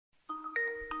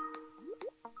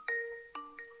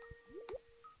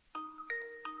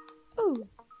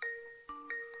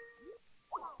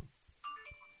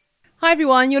Hi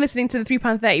everyone, you're listening to the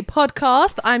 £3.30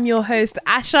 podcast. I'm your host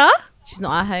Asha. She's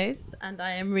not our host, and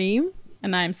I am Reem.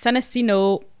 And I'm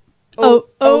Sanasino.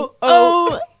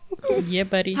 Oh. Yeah,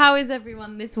 buddy. How is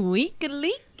everyone this week,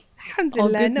 Leek? Alhamdulillah,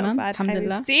 All good, not man. bad.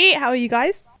 Alhamdulillah. How are you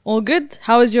guys? All good.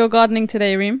 How was your gardening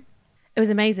today, Reem? It was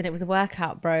amazing. It was a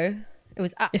workout, bro. It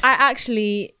was. I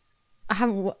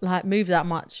haven't like moved that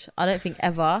much. I don't think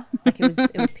ever. Like it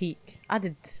was peak. I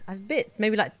did bits,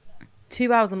 maybe like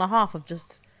 2.5 hours of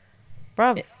just,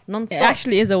 bruv, non-stop. It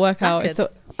actually is a workout.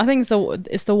 I think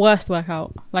it's the worst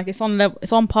workout. Like it's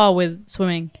on par with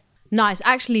swimming. Nice,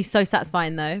 actually so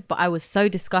satisfying though. But I was so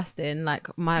disgusting. Like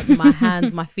my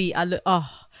hands, my feet.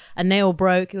 A nail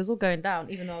broke. It was all going down,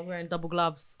 even though I was wearing double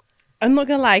gloves. I'm not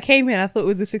gonna lie, I came here and I thought it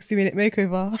was a 60-minute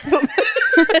makeover.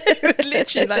 It was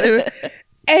literally like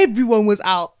everyone was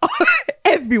out.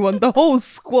 Everyone, the whole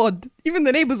squad, even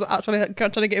the neighbours were out trying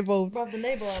to get involved. Bruv, the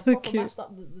neighbour So cute. mashed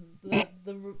up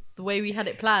the way we had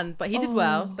it planned, but he did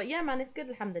well. But yeah, man, it's good,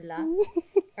 alhamdulillah.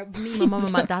 Me, my mum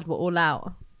and my dad were all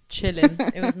out chilling.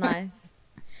 It was nice.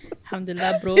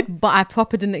 Alhamdulillah, bro. But I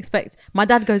proper didn't expect. My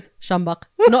dad goes shambak,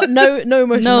 no emotion. No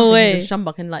nothing. way. He goes,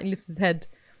 shambak, and like lifts his head.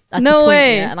 That's No the point,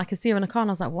 way. yeah? And I could see her in the car, and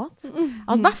I was like, "What?"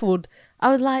 I was baffled.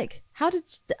 I was like, "How did?"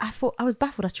 I was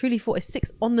baffled. I truly thought it's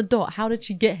 6 on the dot. How did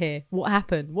she get here? What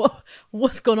happened?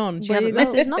 What's gone on? She hasn't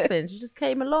messaged nothing. She just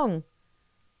came along.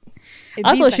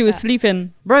 I thought she was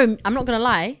sleeping. Bro, I'm not gonna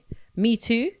lie. Me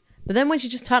too. But then when she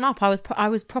just turned up, I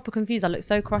was proper confused. I looked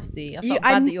so crusty. I felt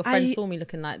bad that your friend saw me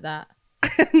looking like that.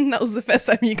 That was the first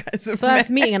time you guys have First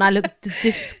met. meeting, and I looked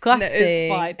disgusting. No,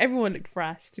 it's fine. Everyone looked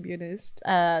frass, to be honest.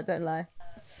 Don't lie.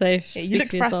 Safe. Yeah, you Speak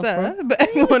looked for yourself, frasser, bro. but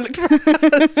everyone looked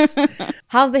frass.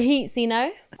 How's the heat,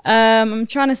 Sino? I'm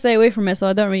trying to stay away from it, so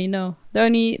I don't really know. The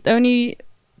only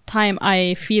time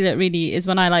I feel it really is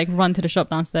when I like run to the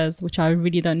shop downstairs, which I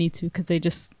really don't need to because they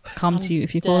just come to you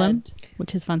if you call them,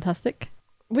 which is fantastic.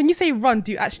 When you say run,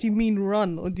 do you actually mean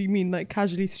run or do you mean like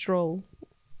casually stroll?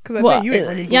 Because I Well, bet you ain't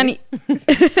running. Yani,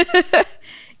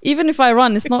 even if I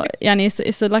run, it's not Yani.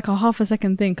 It's like a half a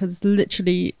second thing because it's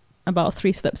literally about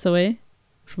 3 steps away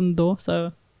from the door.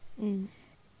 So,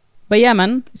 but yeah,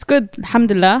 man, it's good.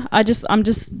 Alhamdulillah.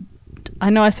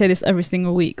 I know I say this every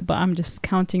single week, but I'm just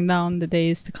counting down the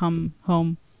days to come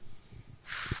home.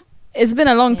 It's been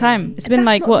a long time. It's been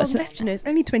like what? Left, you know, it's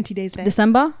only 20 days left.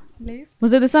 December?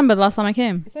 Was it December the last time I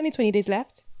came? It's only 20 days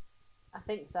left. I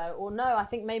think so. Or no, I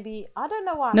think maybe, I don't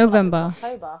know why. I November. feel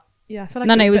like it was October. Yeah, I feel like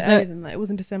No, it was no, earlier than that. It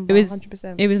wasn't December. It was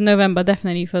 100%. It was November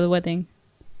definitely for the wedding.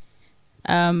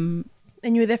 And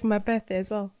you were there for my birthday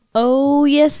as well. Oh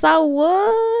yes, I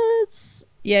was.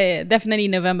 Yeah, definitely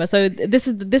November. So this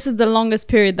is the longest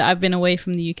period that I've been away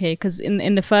from the UK because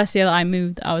in the first year that I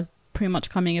moved, I was pretty much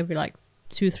coming every like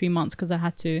 2-3 months because I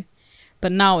had to.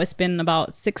 But now it's been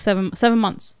about 7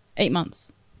 months, 8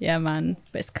 months. Yeah, man.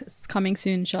 But it's coming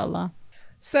soon, inshallah.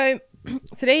 So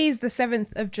today is the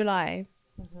 7th of July.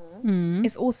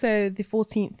 It's also the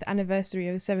 14th anniversary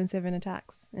of the 7/7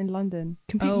 attacks in London.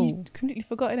 Completely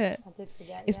forgotten it. I did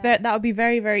forget. It's that would be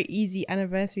very, very easy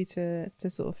anniversary to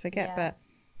sort of forget. But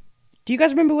do you guys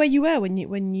remember where you were when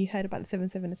you heard about the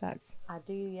 7/7 attacks? I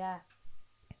do, yeah.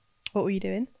 What were you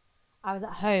doing? I was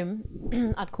at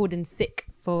home. I'd called in sick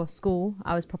for school.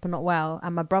 I was proper not well.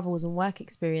 And my brother was on work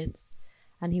experience.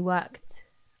 And he worked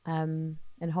in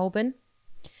Holborn.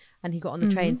 And he got on the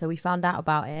train. So we found out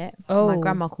about it. Oh. My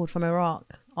grandma called from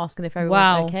Iraq asking if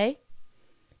everyone's okay.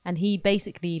 And he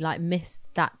basically like missed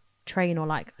that train or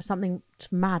like something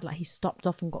mad. Like he stopped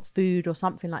off and got food or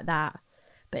something like that.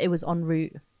 But it was en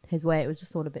route his way. It was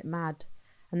just all a bit mad.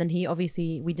 And then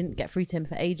we didn't get through to him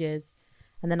for ages.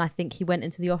 And then I think he went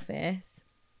into the office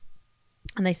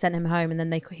and they sent him home. And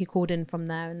then he called in from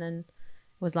there and then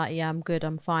was like, yeah, I'm good,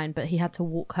 I'm fine. But he had to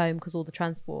walk home because all the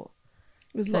transport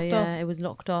It was locked off. It was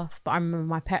locked off. But I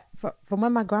remember from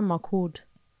when my grandma called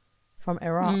from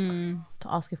Iraq to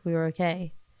ask if we were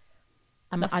okay.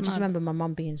 And I just remember my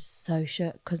mum being so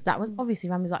shook because that was obviously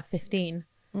when I was like 15.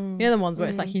 You know the ones where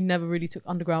it's like he never really took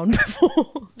underground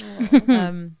before.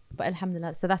 But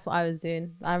alhamdulillah, so that's what I was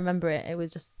doing. I remember it. It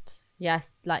was just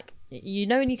like you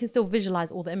know, and you can still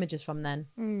visualize all the images from then.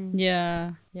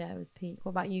 Yeah. Yeah, it was peak.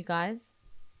 What about you guys?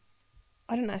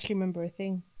 I don't actually remember a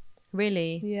thing.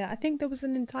 Really? Yeah, I think there's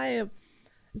an entire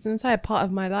part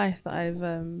of my life that I've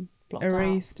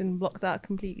erased and blocked out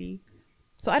completely.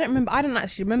 So I don't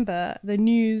actually remember the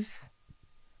news.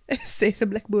 Say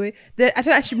some black boy. I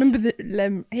don't actually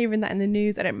remember hearing that in the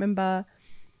news. I don't remember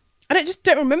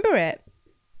it.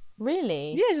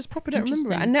 Really? Yeah, just proper don't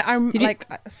remember it. I know.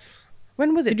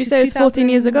 When was it? Did you say it was 14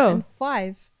 years ago?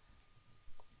 2005.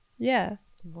 Yeah.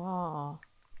 Wow.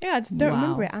 Yeah, I just don't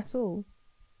remember it at all.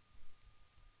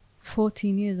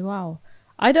 14 years. Wow.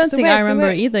 I don't think I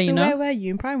remember either. So you know. where were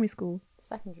you in primary school?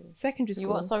 Secondary school. You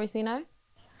what? Sorry, Sino?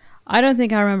 I don't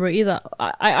think I remember either.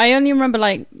 I only remember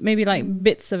like maybe like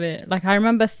bits of it. Like I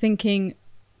remember thinking,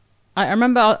 I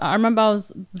remember I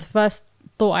was, the first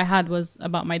thought I had was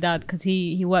about my dad because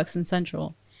he works in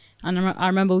Central, and I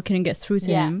remember we couldn't get through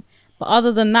to him. But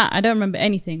other than that, I don't remember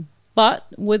anything. But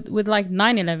with like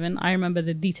 9/11, I remember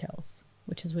the details,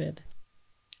 which is weird.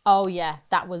 Oh yeah,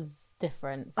 that was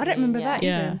different. I don't remember that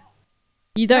either.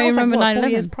 You don't remember 9/11? 4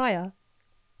 years prior.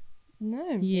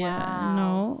 No. Yeah. Wow.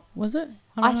 No. Was it?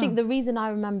 I think the reason I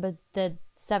remember the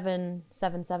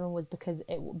 7/7/7 was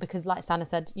because like Sana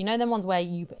said, you know, them ones where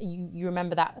you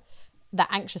remember that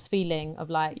anxious feeling of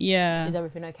like, is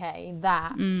everything okay?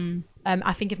 That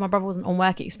I think if my brother wasn't on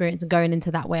work experience and going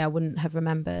into that way, I wouldn't have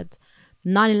remembered.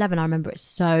 9/11, I remember it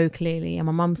so clearly, and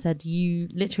my mum said you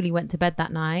literally went to bed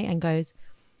that night and goes,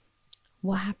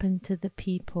 what happened to the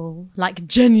people? Like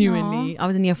genuinely. Aww. I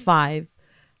was in year 5,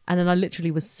 and then I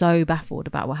literally was so baffled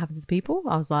about what happened to the people.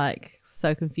 I was like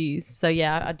so confused. So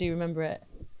yeah, I do remember it.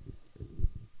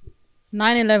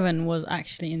 9/11 was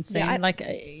actually insane. Yeah, like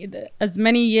as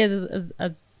many years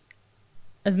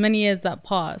as many years that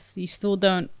pass, you still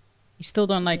don't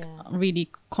like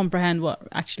really comprehend what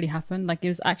actually happened. Like it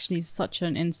was actually such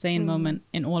an insane moment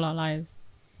in all our lives.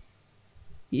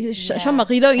 You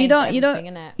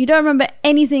don't remember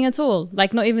anything at all.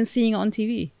 Like not even seeing it on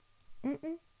TV.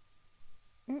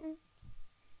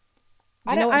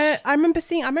 I remember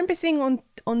seeing on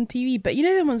TV, but you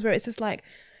know the ones where it's just like,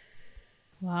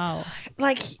 wow,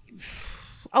 like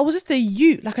I was just a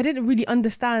youth. Like I didn't really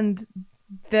understand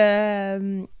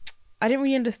I didn't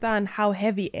really understand how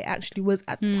heavy it actually was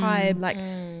at the time. Like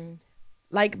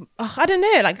I don't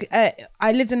know. Like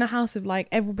I lived in a house of like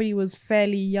everybody was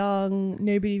fairly young.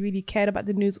 Nobody really cared about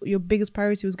the news. Your biggest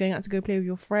priority was going out to go play with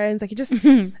your friends. Like it just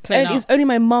it's only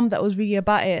my mum that was really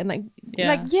about it. And I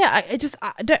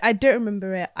don't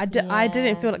remember it. I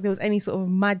didn't feel like there was any sort of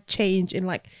mad change in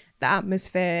like the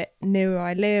atmosphere near where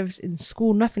I lived, in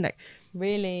school, nothing. Like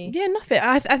really, yeah, nothing.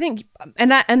 I think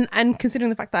and considering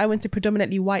the fact that I went to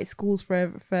predominantly white schools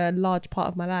for a large part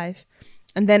of my life.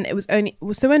 And then it was only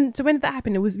when did that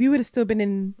happen? We would have still been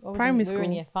in primary school. We were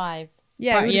in year 5.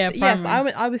 Yeah, so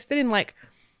I was still in like,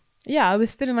 I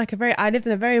lived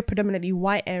in a very predominantly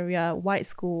white area, white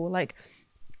school. Like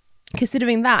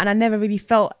considering that, and I never really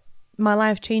felt my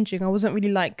life changing. I wasn't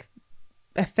really like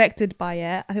affected by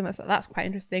it. I think that's quite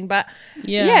interesting. But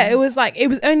it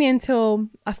was only until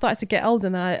I started to get older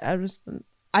and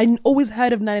I always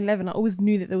heard of 9/11. I always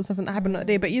knew that there was something that happened that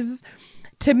day, but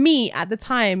to me at the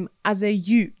time as a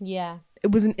youth, it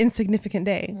was an insignificant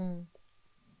day,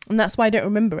 and that's why I don't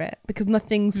remember it, because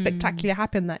nothing spectacular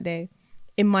happened that day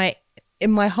in my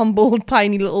humble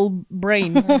tiny little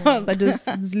brain. Like just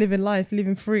living life,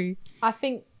 living free. I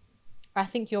think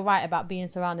you're right about being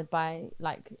surrounded by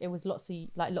like it was lots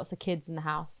of kids in the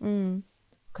house.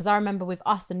 Because I remember with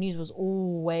us, the news was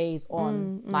always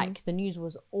on. Like the news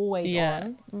was always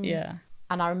on. Yeah.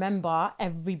 And I remember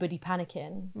everybody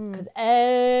panicking because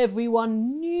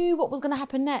everyone knew what was going to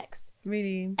happen next.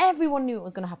 Really? Everyone knew what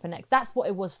was going to happen next. That's what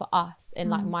it was for us in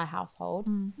like my household.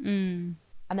 And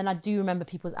then I do remember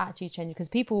people's attitude changing because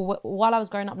people, while I was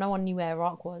growing up, no one knew where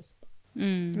Iraq was.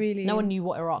 Really? No one knew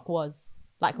what Iraq was,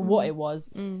 like what it was.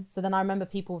 So then I remember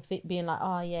people being like,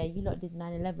 oh yeah, you lot did 9/11.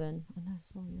 I know,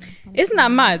 sorry. Isn't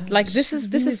that mad? Like this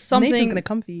is something. Nathan's gonna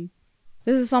come for you.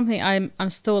 This is something I'm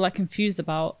still like confused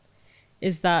about.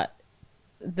 Is that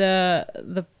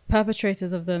the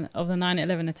perpetrators of the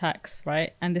 9/11 attacks,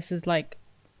 right? And this is like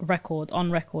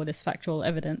on record, is factual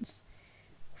evidence.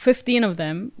 15 of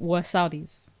them were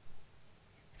Saudis.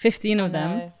 15 of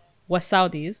them were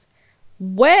Saudis.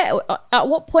 At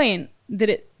what point did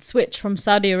it switch from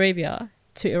Saudi Arabia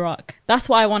to Iraq? That's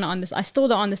what I want to understand. I still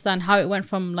don't understand how it went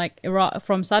from like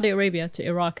from Saudi Arabia to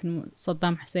Iraq and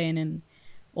Saddam Hussein and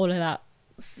all of that.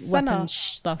 Weapon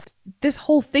stuff. This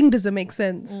whole thing doesn't make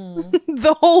sense.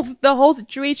 the whole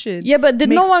situation. Yeah, but did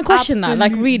no one question that?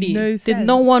 Like really, did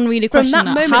no one really question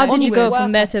that? How did you go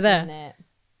from there to there?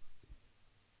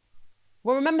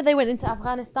 Well, remember they went into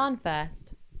Afghanistan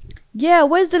first. Yeah,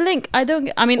 where's the link?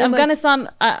 Afghanistan.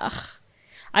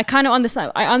 I kind of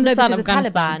understand. I understand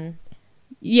Afghanistan. Taliban.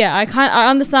 Yeah, I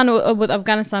understand with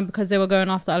Afghanistan because they were going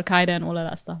after Al Qaeda and all of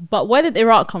that stuff. But where did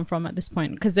Iraq come from at this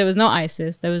point? Because there was no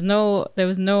ISIS, there was no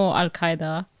Al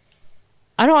Qaeda.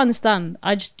 I don't understand.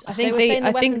 I think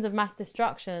the weapons of mass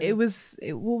destruction.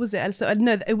 What was it? So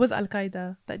no, it was Al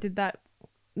Qaeda that did that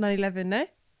 9/11. No.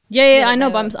 Yeah, I know,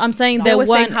 but I'm saying they were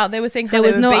saying how they were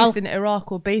based in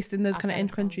Iraq or based in those kind of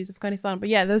end countries, Afghanistan. But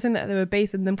yeah, they were saying that they were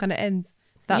based in them kind of ends.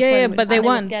 That's but they were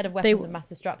weren't scared of weapons of mass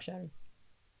destruction.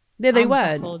 Yeah, they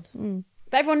weren't.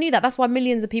 But everyone knew that. That's why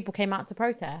millions of people came out to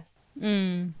protest.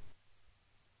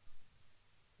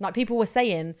 Like people were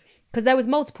saying, because there was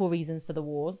multiple reasons for the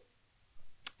wars.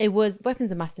 It was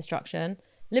weapons of mass destruction,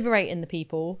 liberating the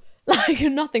people. Like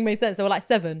nothing made sense. There were like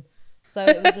 7. So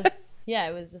it was just,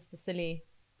 it was just a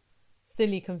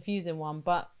silly, confusing one.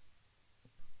 But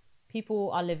people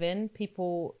are living.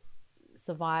 People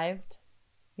survived.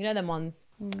 You know them ones.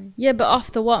 Yeah, but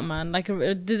after what, man? Like,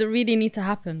 did it really need to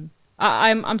happen?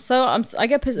 I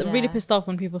get really pissed off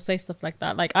when people say stuff like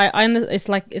that. Like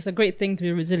it's a great thing to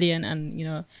be resilient and, you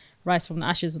know, rise from the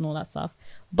ashes and all that stuff.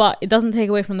 But it doesn't take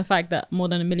away from the fact that more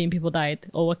than 1 million people died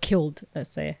or were killed,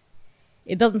 let's say.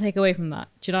 It doesn't take away from that.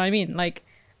 Do you know what I mean? Like,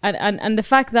 and the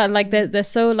fact that like they're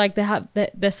so like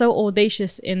they're so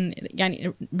audacious in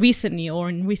recently, or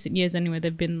in recent years anyway,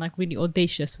 they've been like really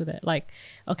audacious with it. Like,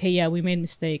 okay, yeah, we made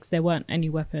mistakes. There weren't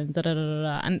any weapons.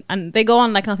 And they go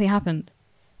on like nothing happened.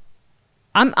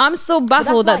 I'm so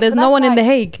baffled that there's no one in The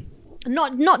Hague.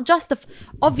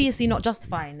 Obviously not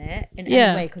justifying it in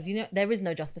any way, because you know there is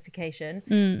no justification.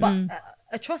 But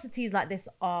atrocities like this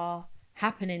are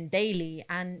happening daily,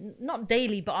 and not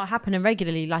daily, but are happening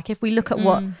regularly. Like if we look at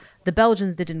what the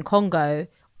Belgians did in Congo,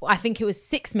 I think it was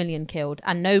 6 million killed,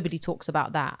 and nobody talks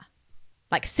about that.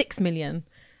 Like 6 million.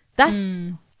 That's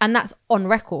on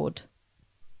record.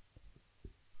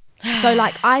 So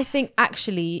like I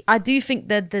do think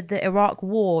that the Iraq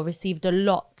war received a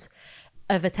lot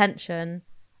of attention,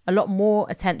 a lot more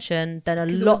attention than a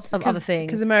lot of other things.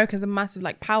 Because America's a massive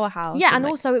like powerhouse. Yeah, and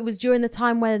also it was during the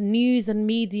time where news and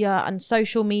media and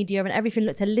social media and everything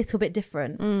looked a little bit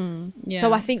different.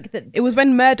 So I think that it was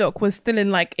when Murdoch was still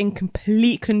in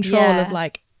complete control of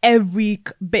like every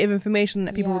bit of information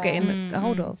that people were getting a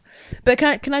hold of. But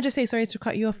can I just say, sorry to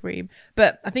cut you off, Reem,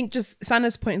 but I think just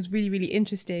Sana's point is really, really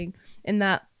interesting in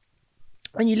that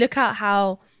when you look at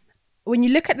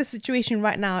the situation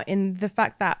right now, in the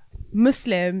fact that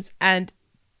Muslims and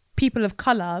people of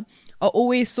color are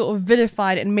always sort of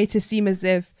vilified and made to seem as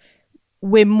if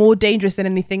we're more dangerous than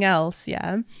anything else,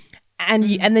 and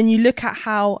then you look at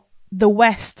how the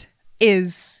West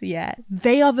is,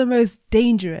 they are the most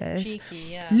dangerous.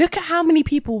 Cheeky, Look at how many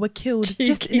people were killed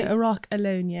just in Iraq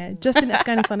alone, just in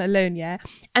Afghanistan alone,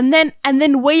 and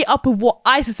then way up of what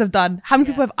ISIS have done. How many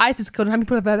people have ISIS killed? And how many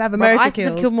people have America ISIS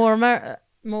killed? have killed more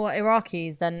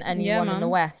Iraqis than anyone in the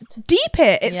West. Deep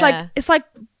it. It's like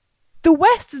the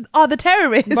West are the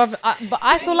terrorists. But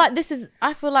I feel like this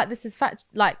is fact.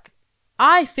 Like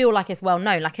I feel like it's well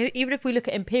known. Like even if we look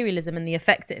at imperialism and the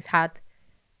effect it's had.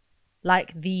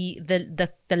 Like the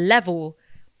level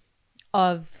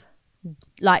of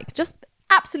like just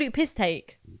absolute piss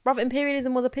take. Bruv,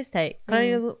 imperialism was a piss take.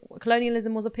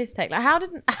 Colonialism was a piss take. Like how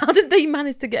did they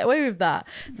manage to get away with that?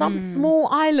 Some small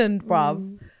island,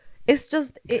 bruv.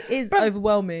 It is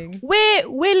overwhelming.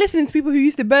 We're listening to people who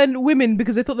used to burn women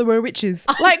because they thought they were witches.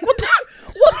 Like what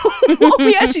are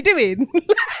we actually doing? Like,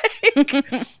 do you know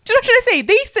what I'm trying to say?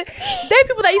 There are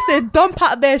people that used to dump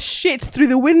out their shit through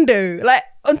the window, like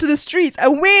onto the streets,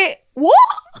 and we're what?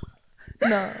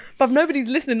 No, but nobody's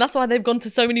listening. That's why they've gone to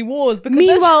so many wars. Because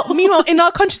meanwhile, in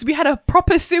our countries, we had a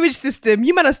proper sewage system.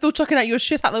 You men are still chucking out your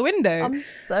shit out the window. I'm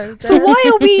so dead. So why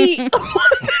are we?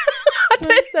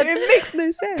 It makes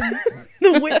no sense.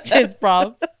 The witches,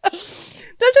 bruv.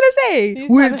 Don't you say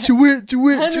witch.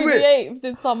 Henry VIII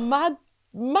did some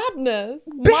madness,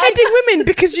 beheading women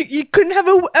because you couldn't have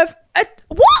a what?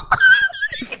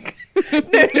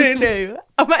 No.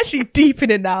 I'm actually deep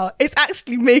in it now. It's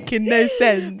actually making no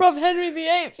sense. Bruv, Henry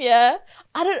VIII,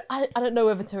 I don't know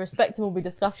whether to respect him or be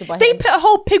disgusted by him. They put a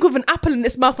whole pig with an apple in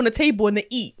its mouth on the table and they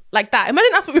eat like that.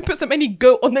 Imagine after we put so many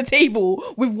goat on the table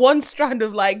with one strand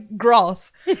of like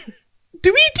grass. Do we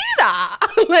do that?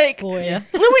 Like, boy, yeah.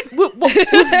 With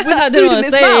I don't want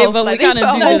to say mouth, it, but like, we kind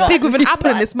of do that. They put a whole pig with an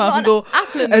apple in its mouth and go,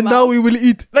 and now we will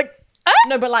eat. Like,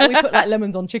 no, but like we put like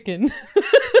lemons on chicken.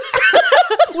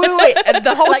 Wait,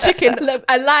 the whole like, chicken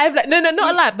alive? Like, no,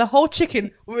 not alive. The whole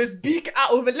chicken with its beak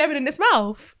out with a lemon in its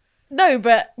mouth. No,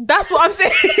 but that's what I'm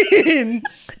saying.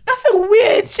 That's some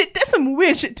weird shit. There's some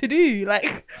weird shit to do.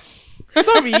 Like,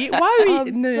 sorry, why are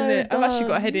we? No. I've actually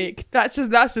got a headache. That's just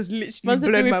literally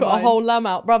blown my mind. Put a whole lamb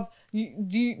out, bruv.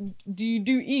 Do you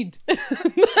do Eid?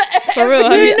 For real?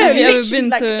 Have you ever been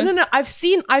like, to? No. I've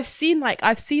seen like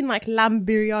lamb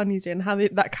biryanis and how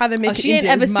they make it. She ain't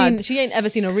ever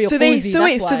seen a real. So they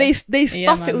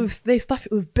stuff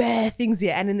it with bare things,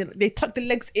 and then they tuck the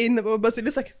legs in, so it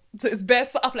looks like it's bare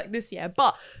set up like this,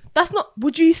 But that's not.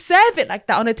 Would you serve it like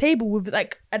that on a table with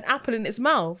like an apple in its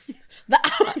mouth?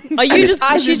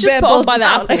 She's just put off by the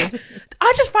apple. Like,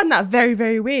 I just find that very,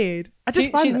 very weird.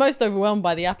 She's most overwhelmed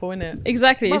by the apple, innit?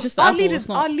 Exactly. It's just our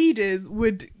leaders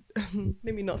would.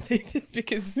 Let me not say this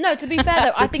because no. To be fair,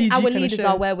 though, I think our leaders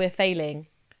are where we're failing.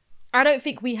 I don't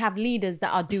think we have leaders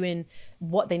that are doing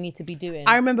what they need to be doing.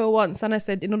 I remember once Sana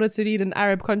said, in order to lead an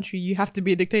Arab country, you have to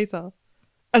be a dictator,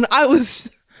 and I was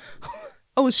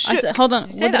shook. I said, hold on.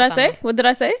 What did I say? What did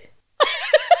I say?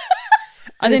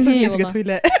 I didn't hear you. To go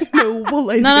toilet.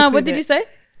 No. What did you say?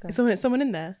 Someone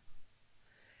in there.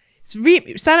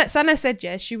 Sana said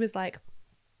yes. She was like,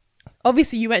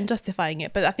 obviously you weren't justifying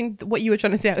it, but I think what you were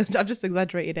trying to say, I've just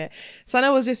exaggerated it.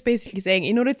 Sana was just basically saying,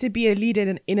 in order to be a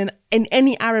leader in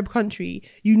any Arab country,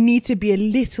 you need to be a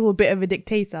little bit of a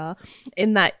dictator,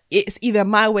 in that it's either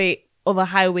my way or the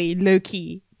highway, low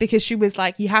key. Because she was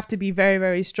like, you have to be very,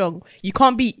 very strong. You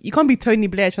can't be Tony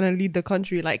Blair trying to lead the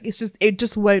country. Like, it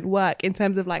just won't work in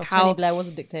terms of like how Tony Blair was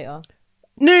a dictator.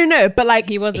 No, but like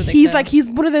he was a dictator. He's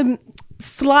one of them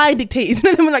sly dictators.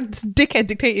 You know them like dickhead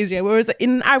dictators, yeah. Whereas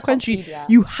in an Arab country,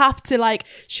 you have to like.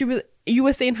 You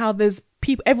were saying how there's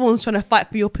people, everyone's trying to fight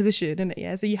for your position, isn't it?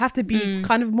 Yeah, so you have to be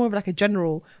kind of more of like a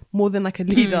general, more than like a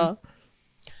leader.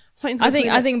 I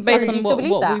think based on what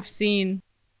we've seen.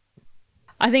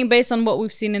 I think based on what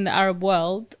we've seen in the Arab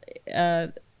world,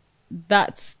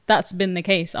 that's been the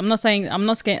case. I'm not saying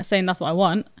that's what I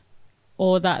want,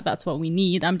 or that's what we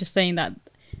need. I'm just saying that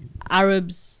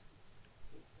Arabs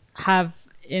have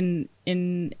in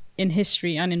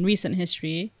history and in recent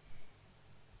history.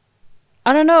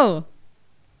 I don't know.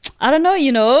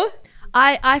 You know.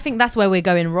 I think that's where we're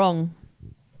going wrong.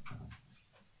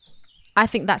 I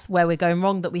think that's where we're going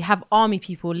wrong. That we have army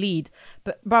people lead,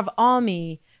 but bruv,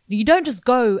 army. You don't just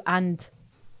go and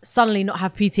suddenly not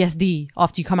have PTSD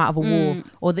after you come out of a war,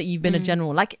 or that you've been a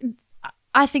general. Like,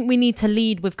 I think we need to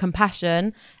lead with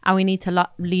compassion, and we need to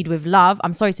lead with love.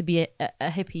 I'm sorry to be a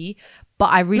hippie, but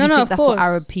I really think that's what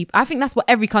Arab people... I think that's what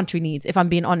every country needs, if I'm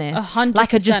being honest. 100%.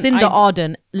 Like a Jacinda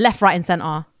Ardern, left, right and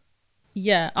centre.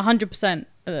 Yeah, 100%.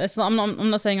 I'm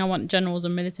not saying I want generals or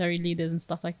military leaders and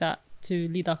stuff like that to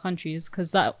lead our countries,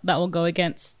 because that will go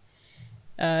against...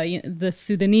 the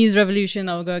Sudanese revolution,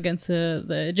 that will go against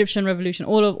the Egyptian revolution.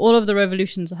 All of the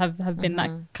revolutions have been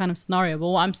that kind of scenario. But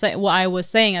what I was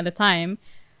saying at the time,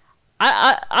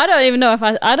 I don't even know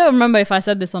I don't remember if I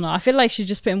said this or not. I feel like she's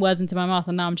just putting words into my mouth,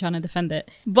 and now I'm trying to defend it.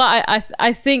 But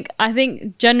I think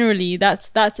generally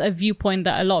that's a viewpoint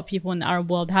that a lot of people in the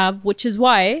Arab world have, which is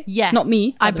why, not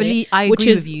me, I agree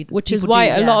with you, which is why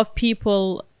a lot of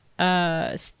people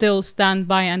still stand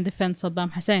by and defend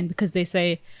Saddam Hussein, because they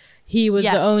say he was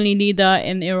the only leader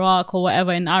in Iraq or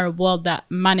whatever in the Arab world that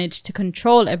managed to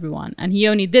control everyone. And he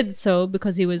only did so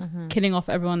because he was killing off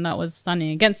everyone that was standing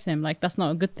against him. Like, that's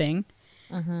not a good thing.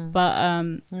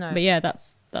 But yeah,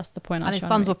 that's the point. And his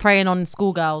sons were preying on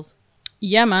schoolgirls.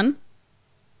 Yeah, man.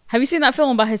 Have you seen that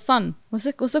film about his son? What's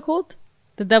it called?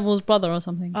 The Devil's Brother or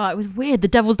something. Oh, it was weird. The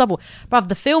Devil's Double. Bruv,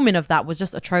 the filming of that was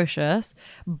just atrocious.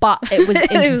 But it was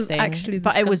interesting. It was actually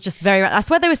but it was just very... I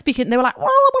swear they were speaking... They were like... Blah,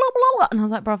 blah, blah, and I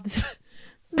was like, bruv, this is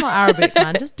not Arabic,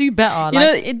 man. Just do better.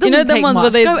 Like, it doesn't take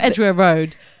much. Go Edgware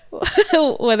Road.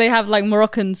 Where they have like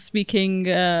Moroccans speaking...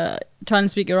 trying to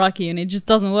speak Iraqi, and it just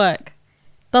doesn't work.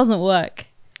 Doesn't work.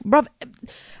 Bruv,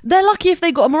 they're lucky if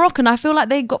they got a Moroccan. I feel like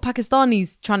they got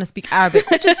Pakistanis trying to speak Arabic,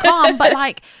 which is calm, but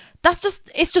like...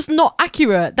 it's just not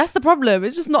accurate. That's the problem.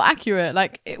 It's just not accurate.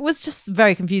 Like, it was just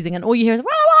very confusing, and all you hear is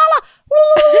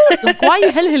like, why are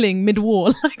you hell-hilling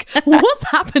mid-war? Like, what's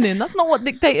happening? That's not what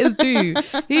dictators do.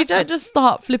 You don't just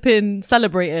start flipping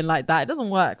celebrating like that. It doesn't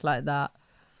work like that.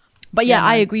 But yeah,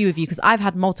 I agree with you, because I've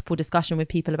had multiple discussion with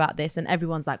people about this, and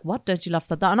everyone's like, what, don't you love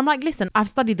Saddam? And I'm like, listen, I've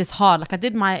studied this hard. Like, I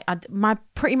did my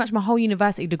pretty much my whole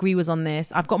university degree was on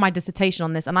this. I've got my dissertation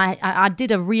on this, and I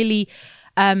did a really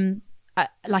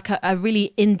a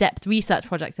really in-depth research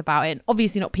project about it.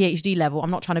 Obviously not PhD level. I'm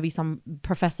not trying to be some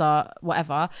professor,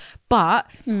 whatever. But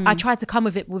I tried to come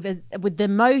with it with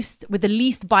the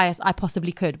least bias I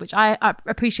possibly could, which I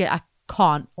appreciate. I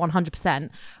can't 100%,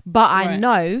 but I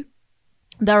know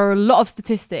there are a lot of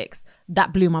statistics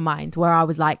that blew my mind, where I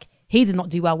was like, he did not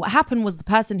do well. What happened was the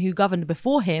person who governed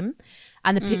before him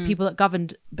and the people that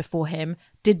governed before him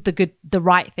did the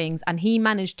right things, and he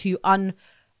managed to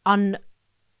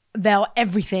unveil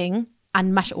everything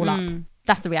and mash it all up.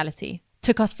 That's the reality.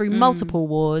 Took us through multiple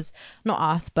wars, not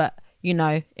us, but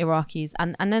Iraqis,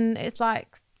 and then it's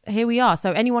like, here we are.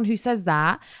 So anyone who says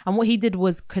that, and what he did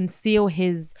was conceal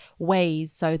his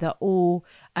ways so that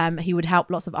he would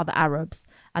help lots of other Arabs,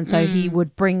 and so he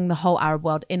would bring the whole Arab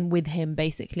world in with him,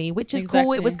 basically, which is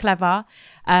cool. It was clever,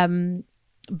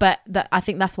 but I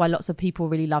think that's why lots of people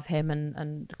really love him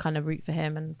and kind of root for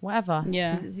him and whatever.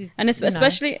 Yeah, and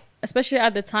especially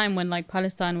at the time when like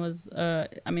Palestine was, I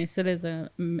mean, it still is a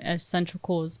central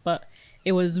cause, but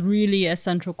it was really a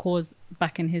central cause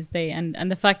back in his day,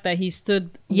 and the fact that he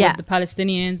stood with the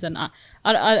Palestinians, and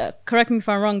I correct me if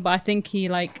I'm wrong, but I think he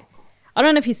like, I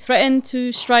don't know if he threatened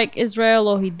to strike Israel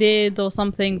or he did or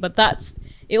something, but that's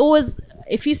it. Always,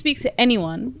 if you speak to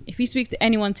anyone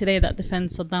today that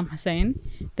defends Saddam Hussein,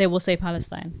 they will say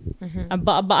Palestine.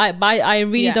 But I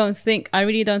really don't think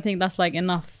that's like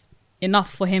enough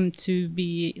for him to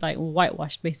be like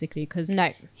whitewashed, basically, because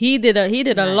he did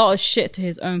a lot of shit to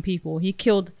his own people. He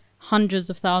killed hundreds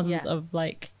of thousands of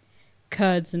like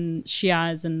Kurds and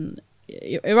Shias and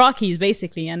Iraqis,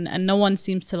 basically, and no one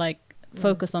seems to like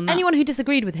focus on that. Anyone who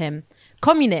disagreed with him,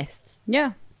 communists,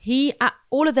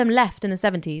 all of them left in the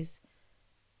 70s.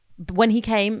 When he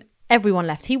came, everyone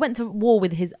left. He went to war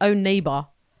with his own neighbor.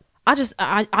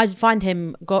 I find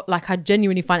him, I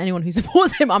genuinely find anyone who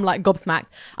supports him, I'm like gobsmacked.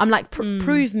 I'm like,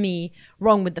 prove me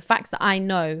wrong with the facts that I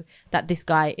know that this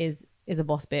guy is a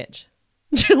boss bitch.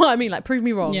 Do you know what I mean? Like, prove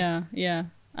me wrong. Yeah.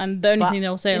 And the only thing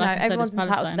they'll say, like I said, everyone's is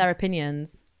Palestine. entitled to their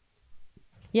opinions.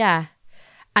 Yeah.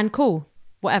 And cool.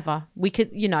 Whatever. We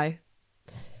could,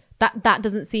 that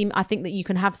doesn't seem, I think that you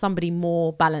can have somebody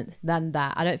more balanced than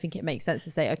that. I don't think it makes sense to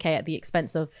say, okay, at the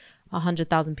expense of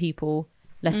 100,000 people,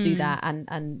 let's do that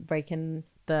and break in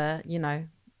the,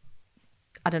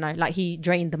 I don't know, like he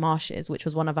drained the marshes, which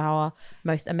was one of our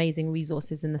most amazing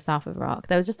resources in the south of Iraq.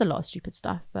 There was just a lot of stupid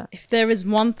stuff. But if there is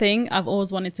one thing I've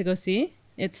always wanted to go see,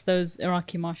 it's those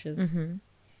Iraqi marshes.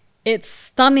 It's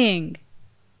stunning.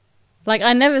 Like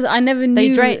I never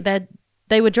knew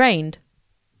they were drained.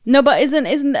 No, but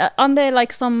aren't there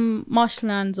like some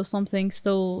marshlands or something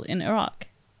still in Iraq?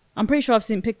 I'm pretty sure I've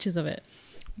seen pictures of it,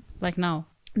 like now.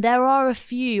 There are a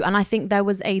few, and I think there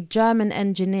was a German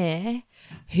engineer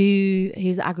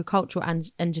who's an agricultural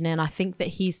engineer, and I think that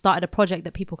he started a project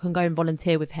that people can go and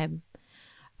volunteer with him,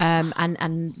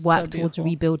 and work towards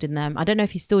rebuilding them. I don't know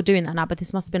if he's still doing that now, but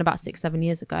this must have been about 6-7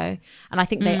 years ago, and I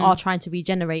think they are trying to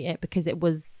regenerate it because it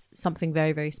was something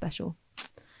very, very special.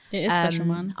 It is special,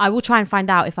 man. I will try and find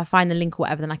out if I find the link or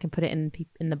whatever, then I can put it in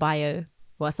the bio.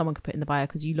 Well, someone could put it in the bio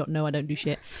because you lot know I don't do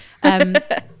shit. And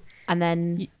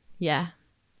then we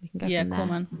can go from there. Cool,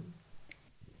 man.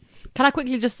 Can I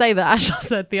quickly just say that Asha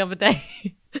said the other day?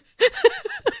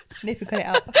 Nathan, cut it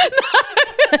out.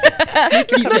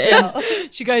 Keep it out.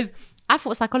 She goes, I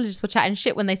thought psychologists were chatting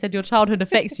shit when they said your childhood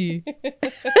affects you.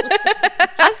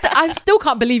 I still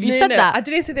can't believe you said that. I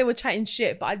didn't say they were chatting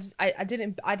shit, but I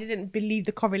didn't believe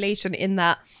the correlation in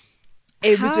that.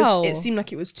 It seemed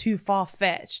like it was too far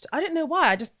fetched. I don't know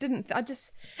why. For a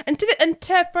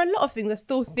lot of things, I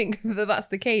still think that that's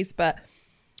the case. But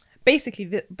basically,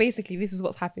 this is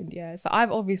what's happened. Yeah. So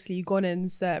I've obviously gone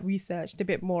and researched a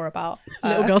bit more about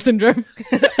little girl syndrome,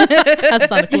 as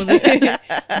Sana calls it,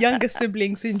 younger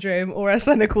sibling syndrome, or as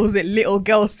Sana calls it, little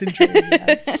girl syndrome.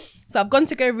 Yeah. So I've gone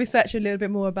to go research a little bit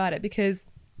more about it because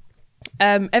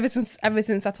ever since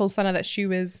I told Sana that she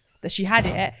had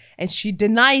it and she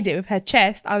denied it with her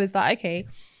chest, I was like, okay,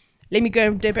 let me go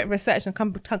and do a bit of research and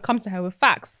come to her with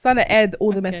facts. Sana aired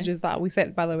all the messages that we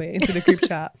sent, by the way, into the group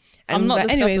chat. And I'm not like,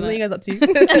 anyways, what are you guys up to?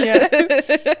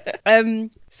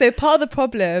 So part of the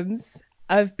problems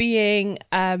of being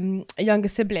a younger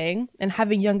sibling and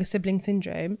having younger sibling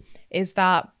syndrome is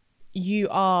that you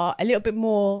are a little bit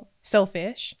more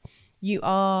selfish. You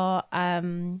are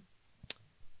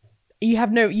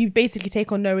you basically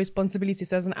take on no responsibility.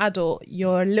 So as an adult,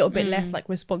 you're a little bit less like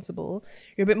responsible.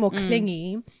 You're a bit more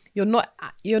clingy. You're not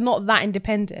that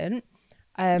independent.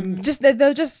 Just there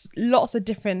are just lots of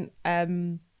different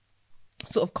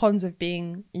sort of cons of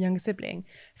being a younger sibling.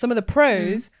 Some of the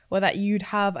pros were that you'd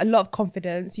have a lot of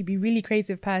confidence. You'd be a really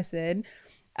creative person.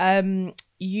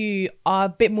 You are a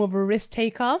bit more of a risk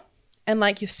taker. And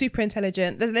like you're super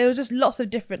intelligent. There was just lots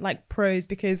of different like pros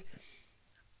because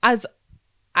as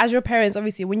your parents,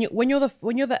 obviously when you're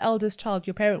the eldest child,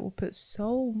 your parent will put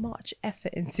so much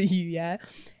effort into you. Yeah,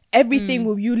 everything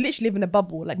you literally live in a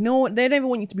bubble. Like they don't even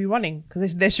want you to be running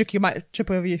because they're shook you might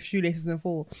trip over your shoelaces and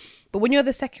fall. But when you're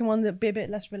the second one, that be a bit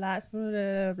less relaxed. Blah,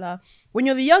 blah, blah. When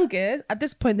you're the youngest, at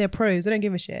this point they're pros. They don't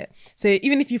give a shit. So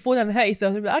even if you fall down and hurt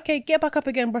yourself, they'll be like, okay, get back up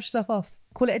again, brush yourself off,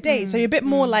 call it a day. So you're a bit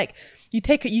more like you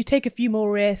take a few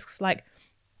more risks, like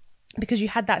because you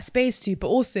had that space to, but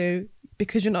also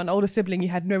because you're not an older sibling, you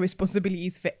had no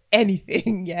responsibilities for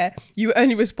anything. Yeah, you were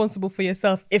only responsible for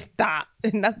yourself, if that,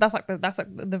 and that's like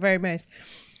the very most.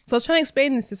 So I was trying to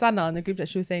explain this to Sana in the group that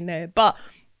she was saying no, but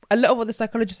a lot of what the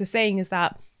psychologists are saying is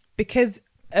that because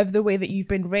of the way that you've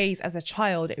been raised as a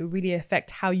child, it really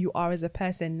affect how you are as a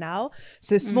person now.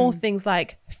 So small things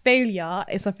like failure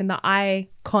is something that I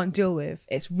can't deal with.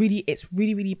 It's really,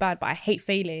 really bad, but I hate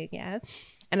failing, yeah?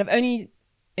 And I've only,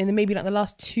 in maybe like the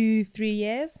last 2-3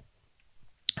 years,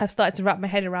 I've started to wrap my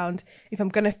head around, if I'm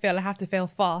going to fail, I have to fail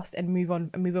fast and move on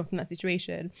from that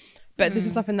situation. But this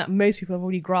is something that most people have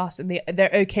already grasped, and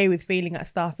they're okay with failing at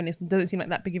stuff, and it doesn't seem like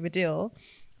that big of a deal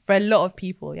for a lot of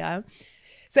people, yeah?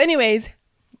 So anyways,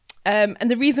 and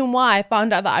the reason why I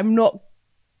found out that I'm not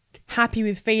happy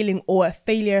with failing, or a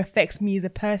failure affects me as a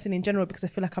person in general, because I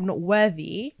feel like I'm not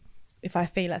worthy if I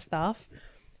fail at stuff,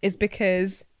 is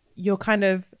because you're kind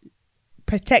of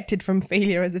protected from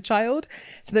failure as a child.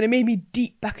 So then it made me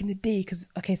deep back in the day, because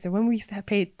so when we used to have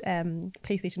played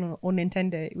PlayStation or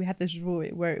Nintendo, we had this rule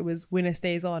where it was winner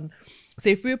stays on. So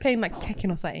if we were playing like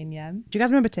Tekken or something, yeah, do you guys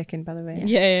remember Tekken, by the way?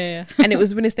 Yeah. And it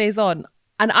was winner stays on,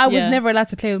 and I was never allowed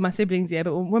to play with my siblings, yeah,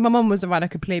 but when my mum was around I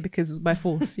could play because it was by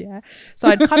force, yeah. So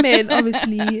I'd come in,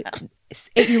 obviously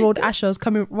 8-year-old Asha was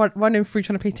coming running through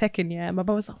trying to play Tekken, yeah, and my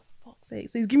brother was like, so he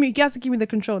has to give me the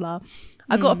controller.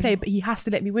 I gotta play, but he has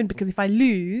to let me win, because if I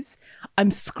lose,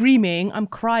 I'm screaming, I'm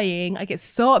crying, I get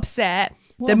so upset.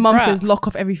 Then mum says lock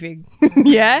off everything.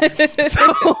 Yeah.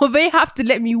 So they have to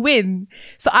let me win.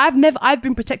 So I've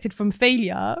been protected from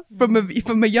failure from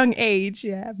a young age.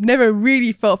 Yeah. I've never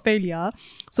really felt failure.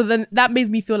 So then that makes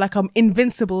me feel like I'm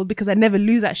invincible, because I never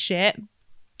lose that shit.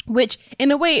 Which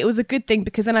in a way it was a good thing,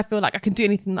 because then I feel like I can do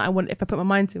anything that I want if I put my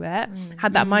mind to it.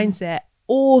 Had that mindset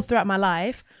all throughout my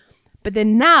life. But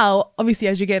then now, obviously,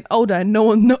 as you get older,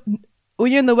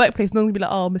 when you're in the workplace, no one's gonna be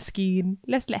like, oh, Maskeen,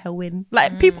 let's let her win.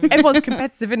 Like everyone's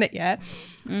competitive in it, yeah.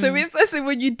 So it's listen,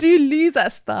 when you do lose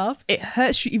that stuff, it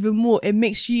hurts you even more. It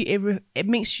makes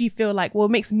you feel like, well,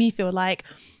 it makes me feel like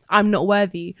I'm not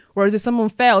worthy. Whereas if someone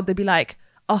failed, they'd be like,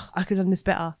 oh, I could have done this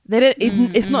better. They don't.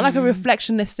 It's not like a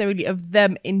reflection necessarily of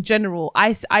them in general.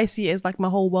 I see it as like my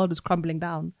whole world is crumbling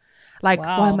down. Like,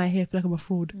 why am I here? I feel like I'm a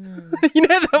fraud. You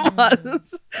know the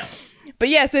ones. But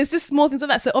yeah, so it's just small things like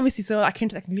that. So obviously, I came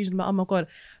to that conclusion about, oh my God,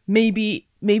 maybe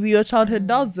your childhood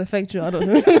does affect you. I don't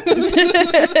know. Do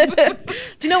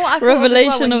you know what I thought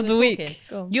Revelation of the week.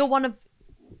 You're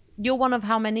one of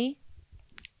how many?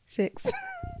 6.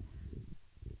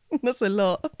 That's a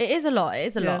lot. It is a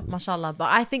lot, mashallah.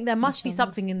 But I think there must be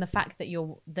something in the fact that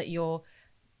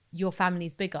your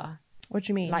family's bigger. What do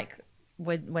you mean? Like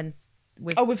when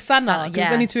with Sana, because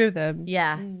there's only 2 of them.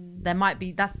 Yeah, there might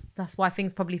be. That's why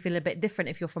things probably feel a bit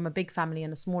different if you're from a big family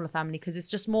and a smaller family, because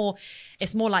it's more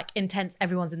like intense.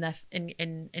 Everyone's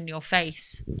in your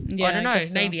face. Yeah, I don't know.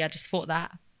 Maybe I just thought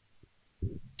that.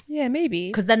 Yeah, maybe.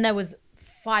 Because then there was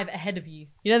 5 ahead of you.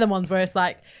 You know the ones where it's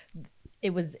like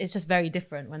it's just very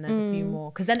different when there's a few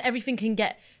more. Because then everything can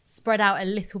get spread out a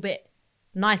little bit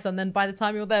nice, and then by the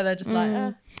time you're there, they're just like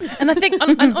And I think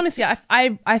and honestly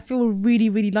I feel really,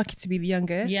 really lucky to be the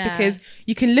youngest, because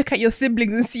you can look at your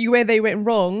siblings and see where they went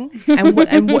wrong and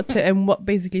what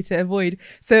basically to avoid.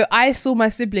 So I saw my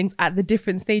siblings at the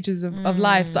different stages of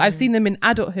life. So I've seen them in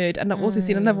adulthood, and I've also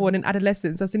seen another one in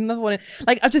adolescence. I've seen another one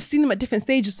I've just seen them at different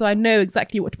stages, so I know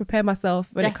exactly what to prepare myself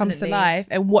when it comes to life,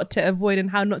 and what to avoid, and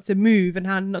how not to move, and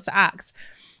how not to act.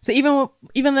 So even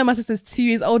though my sister's 2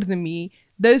 years older than me,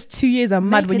 those 2 years are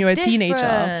mad when you're a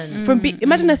teenager.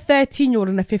 Imagine a 13-year-old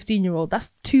and a 15-year-old. That's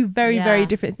 2 very, very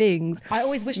different things. I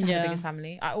always wished I had a bigger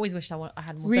family. I always wished I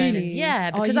had more really? siblings.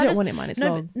 Yeah, because you don't want it, man. It's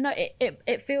long. No,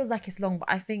 it feels like it's long, but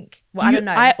I think, I don't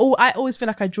know. I always feel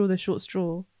like I draw the short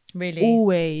straw. Really?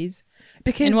 Always.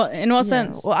 Because in what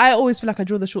sense? Well, I always feel like I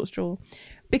draw the short straw,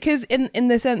 because in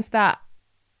the sense that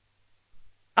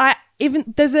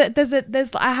there's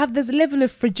a level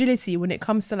of fragility when it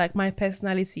comes to like my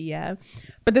personality, yeah,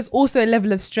 but there's also a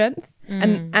level of strength,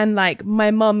 and like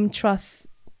my mum trusts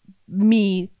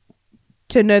me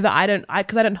to know that I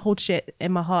don't hold shit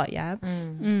in my heart, yeah.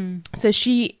 So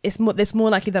it's more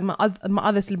likely that my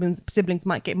other siblings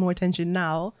might get more attention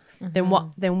now than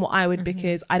what I would,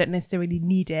 because I don't necessarily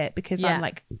need it, because I'm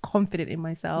like confident in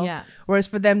myself. Whereas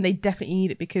for them, they definitely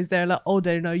need it because they're a lot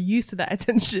older and are used to that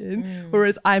attention.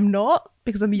 Whereas I'm not,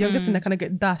 because I'm the youngest and I kind of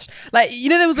get dashed. Like, you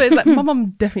know, there was always like, my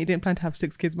mum definitely didn't plan to have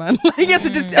 6 kids, man. Like, you have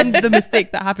to just and the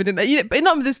mistake that happened, but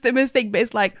not the mistake, but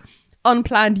it's like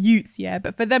unplanned youths, yeah.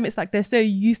 But for them, it's like they're so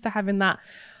used to having that,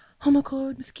 oh my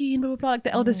God, Maskeen, blah blah blah, like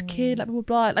the eldest kid, like blah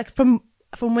blah blah, like from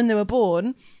when they were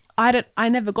born. I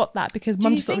never got that, because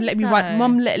mum just sort of let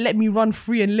me run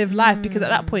free and live life, because at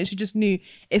that point she just knew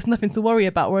it's nothing to worry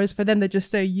about, whereas for them they're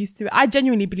just so used to it. I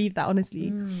genuinely believe that,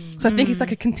 honestly. So I think it's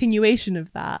like a continuation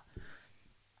of that.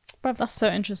 Bruv, That's so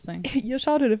interesting. your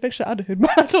childhood affects your adulthood. Man,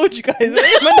 I told you guys. But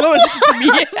no one listened to me.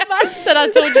 Man said I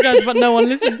told you guys, but no one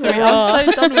listened to me. I'm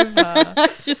so done with her.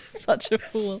 You're such a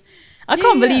fool. I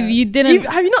can't believe you didn't.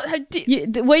 Have you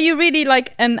not? Were you really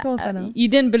like, Go on, Sana. you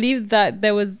didn't believe that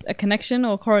there was a connection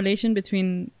or correlation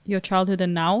between your childhood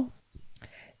and now?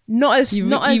 Not as You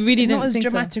really didn't not as think so?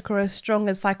 dramatic or as strong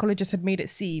as psychologists had made it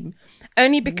seem.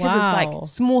 Only because it's Wow. like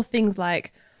small things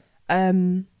like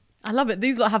I love it.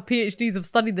 These lot have PhDs of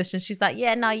studied this, and she's like,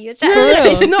 "Yeah, no, you're For real?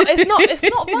 it's not that. It's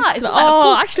Like, not, of oh,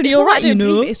 course, actually, it's you're not that I right, don't you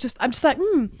believe know. it. It's just I'm just like,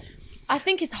 I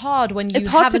think it's hard when you It's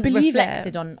hard to haven't believe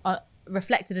reflected on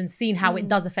reflected and seen how it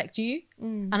does affect you.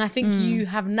 And I think you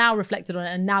have now reflected on it,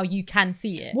 and now you can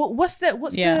see it. what's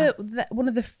Yeah. the one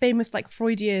of the famous like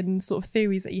Freudian sort of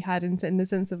theories that you had in the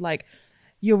sense of like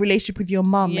your relationship with your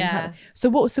mum. Yeah. And so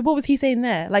what was he saying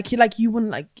there? Like you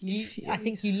wouldn't like. I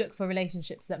think you look for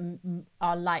relationships that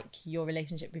are like your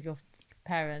relationship with your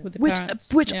parents. With the which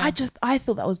parents, yeah. I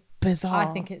thought that was bizarre.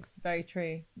 I think it's very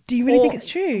true. Do you really think it's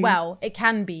true? Well, it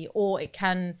can be, or it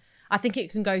can. I think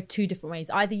it can go two different ways.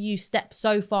 Either you step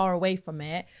so far away from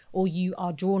it, or you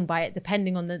are drawn by it,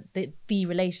 depending on the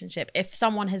relationship. If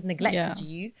someone has neglected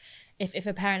you, if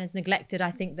a parent is neglected,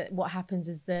 I think that what happens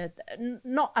is and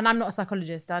I'm not a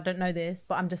psychologist, I don't know this,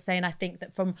 but I'm just saying I think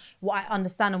that from what I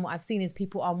understand and what I've seen is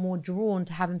people are more drawn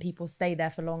to having people stay there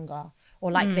for longer,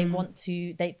 or like they want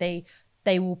to,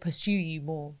 they will pursue you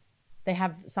more. They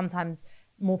have sometimes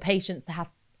more patience to have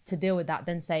to deal with that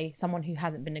than say someone who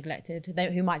hasn't been neglected,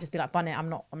 who might just be like, "Bun it, I'm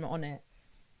not on it,"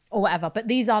 or whatever. But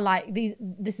these are like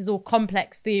this is all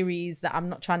complex theories that I'm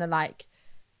not trying to like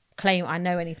claim I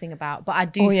know anything about, but I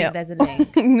do think there's a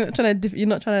link. You're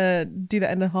not trying to do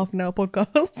that in a half an hour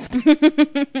podcast.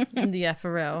 Yeah,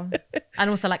 for real.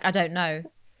 And also like I don't know.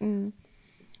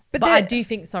 But there- I do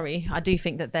think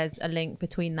that there's a link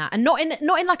between that, and not in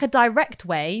like a direct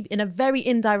way, in a very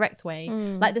indirect way,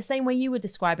 like the same way you were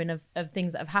describing of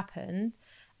things that have happened,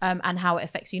 and how it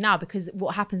affects you now. Because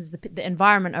what happens is the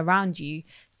environment around you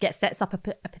sets up a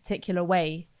particular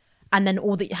way, and then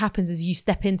all that happens is you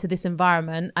step into this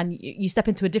environment, and you step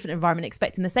into a different environment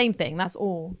expecting the same thing. That's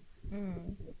all.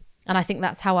 And I think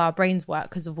that's how our brains work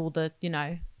because of all the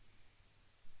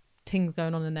things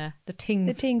going on in there. The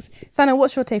things. Sana,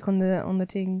 what's your take on the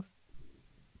things?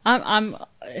 I'm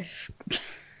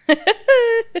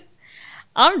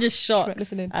I'm just shocked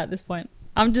Listening. at this point.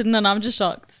 I'm just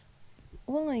shocked.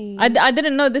 Why? I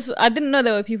didn't know this. I didn't know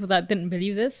there were people that didn't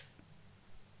believe this.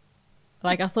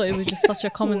 Like I thought it was just such a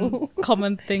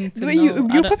common thing to know.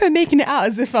 You're probably making it out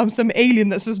as if I'm some alien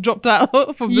that's just dropped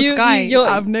out from the sky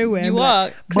out of nowhere. You I'm are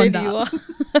like, clearly you are.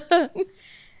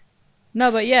 No,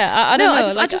 but yeah, I don't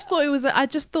know. I just thought it was. I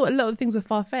just thought a lot of things were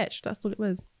far fetched. That's all it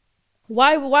was.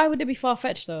 Why would it be far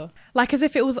fetched though? Like as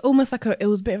if it was almost like it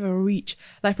was a bit of a reach.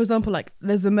 Like for example, like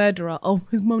there's a murderer. Oh,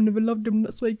 his mum never loved him.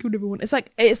 That's why he killed everyone. It's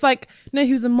like no,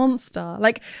 he was a monster.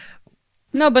 Like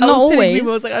no, but I not was telling always.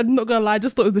 people, I was like, I'm not gonna lie. I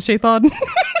just thought it was the shaitan.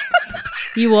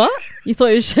 You what? You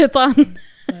thought it was shaitan?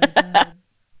 I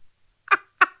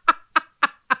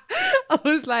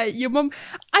was like, your mum.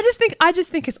 I just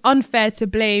think it's unfair to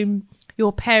blame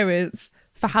your parents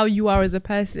for how you are as a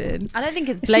person. I don't think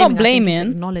it's It's blaming. not blaming. I think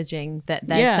it's acknowledging that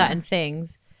there's certain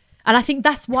things, and I think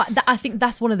that's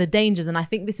one of the dangers, and I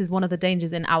think this is one of the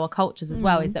dangers in our cultures as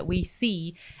well, is that we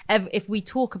see if we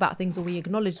talk about things or we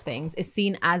acknowledge things, it's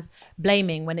seen as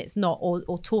blaming when it's not,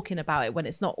 or talking about it when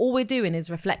it's not. All we're doing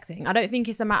is reflecting. I don't think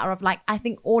it's a matter of like. I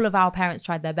think all of our parents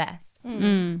tried their best.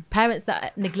 Parents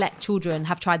that neglect children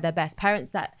have tried their best. Parents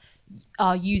that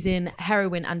are using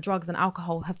heroin and drugs and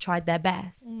alcohol have tried their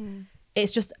best.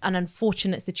 It's just an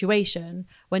unfortunate situation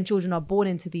when children are born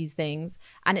into these things,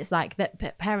 and it's like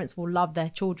that parents will love their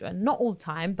children, not all the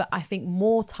time, but I think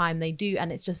more time they do,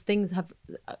 and it's just things have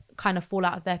kind of fall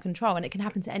out of their control, and it can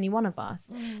happen to any one of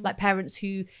us. Like parents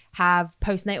who have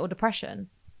postnatal depression,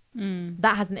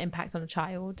 that has an impact on a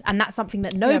child, and that's something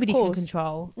that nobody can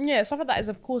control. Yeah, stuff like that is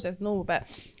of course it's normal, but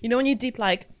you know when you deep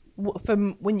like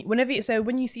from when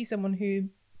you see someone who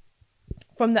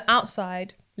from the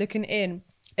outside looking in,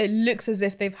 it looks as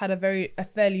if they've had a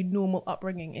fairly normal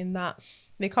upbringing, in that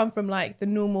they come from like the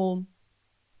normal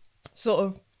sort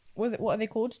of what are they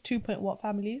called? 2-point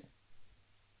families?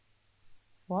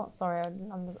 What? Sorry,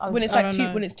 when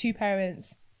it's two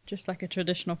parents, Just like a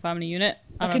traditional family unit.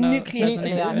 like a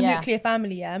nuclear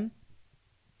family. Yeah.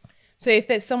 So if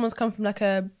there's someone's come from like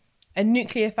a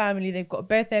nuclear family, they've got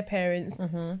both their parents.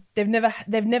 They've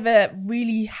never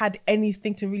really had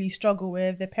anything to really struggle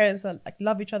with. Their parents are like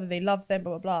love each other, they love them,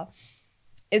 blah blah blah.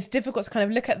 It's difficult to kind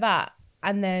of look at that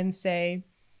and then say,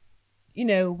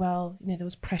 there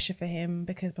was pressure for him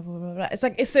because blah blah blah blah. It's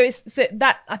like it's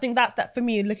that I think that's that for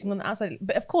me looking on the outside.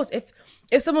 But of course, if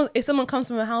someone comes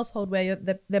from a household where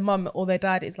their mum or their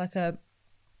dad is like a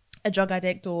drug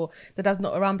addict, or the dad's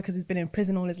not around because he's been in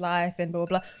prison all his life and blah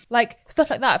blah blah, like stuff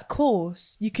like that, of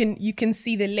course you can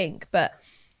see the link. But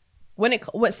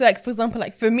so like, for example,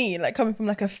 like for me, like coming from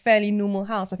like a fairly normal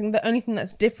house, I think the only thing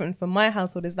that's different from my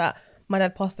household is that my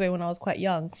dad passed away when I was quite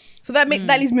young. So that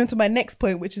leads me on to my next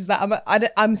point, which is that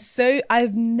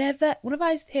I've never, whenever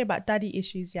I used to hear about daddy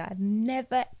issues, I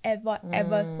never ever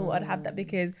thought I'd have that,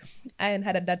 because I ain't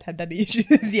had a dad have daddy issues.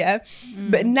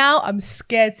 But now I'm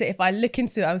scared to, if I look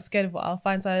into it, I'm scared of what I'll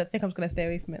find. So I think I'm just gonna stay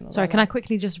away from it. Sorry, can I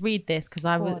quickly just read this, because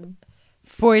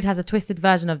Freud has a twisted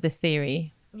version of this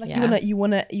theory. Like you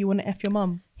wanna F your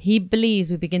mum. He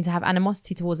believes we begin to have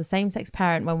animosity towards the same-sex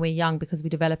parent when we're young because we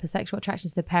develop a sexual attraction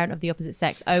to the parent of the opposite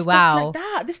sex. Oh, wow. Like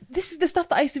that. This is the stuff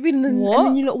that I used to read, and then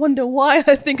you lot wonder why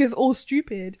I think it's all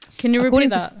stupid. Can you repeat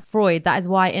that? According to Freud, that is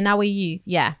why in our youth,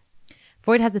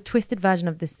 Freud has a twisted version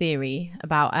of this theory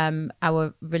about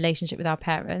our relationship with our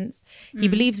parents. He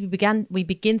believes we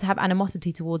begin to have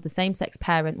animosity toward the same-sex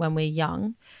parent when we're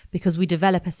young because we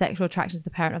develop a sexual attraction to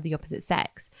the parent of the opposite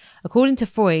sex. According to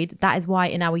Freud, that is why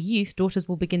in our youth, daughters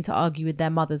will begin to argue with their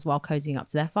mothers while cozying up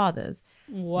to their fathers.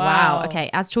 Wow.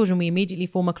 Okay. As children, we immediately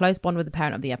form a close bond with the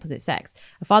parent of the opposite sex.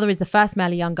 A father is the first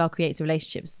male a young girl creates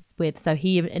relationships with, so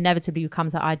he inevitably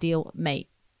becomes her ideal mate,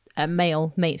 a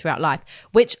male mate throughout life,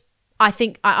 which I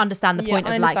think I understand the point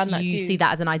of like you see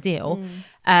that as an ideal.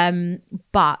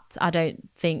 But I don't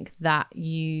think that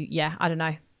I don't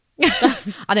know.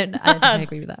 I don't think I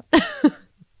agree with that.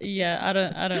 I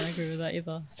don't agree with that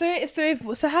either.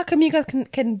 So how come you guys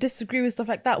can disagree with stuff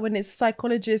like that when it's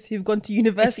psychologists who've gone to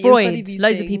university and studied Freud? these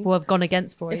Loads things? of people have gone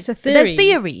against Freud. It's a theory. There's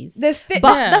theories.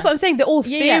 That's what I'm saying. They're all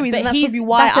theories, and that's probably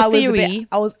why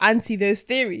I was anti those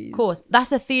theories. Of course,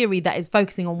 that's a theory that is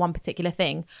focusing on one particular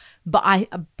thing. But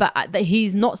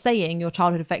he's not saying your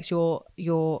childhood affects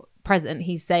your present.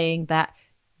 He's saying that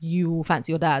you will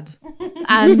fancy your dad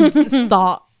and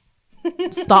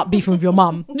start beefing with your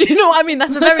mum. Do you know what I mean?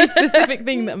 That's a very specific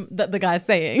thing that the guy's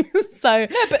saying. So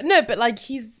but like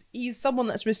he's someone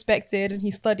that's respected and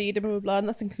he studied and blah blah blah, and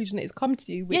that's the conclusion that he's come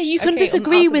to. Which, you can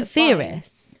disagree with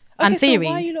theorists and theories.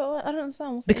 So why you I don't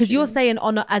understand. Because you're saying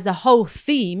as a whole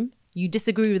theme, you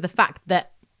disagree with the fact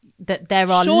that there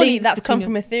are surely links that's come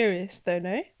from a theorist, though.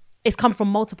 No, it's come from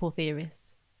multiple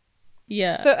theorists.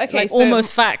 Yeah. So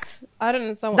almost fact. I don't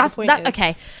understand what the point is.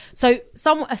 Okay, so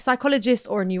a psychologist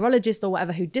or a neurologist or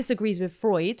whatever who disagrees with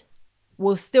Freud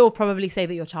will still probably say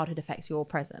that your childhood affects your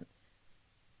present.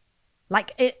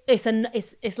 Like it's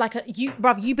like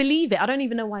you believe it. I don't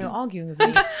even know why you're arguing with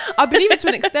me. I believe it to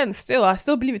an extent. I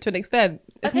still believe it to an extent.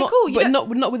 It's not cool, but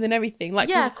not within everything. Like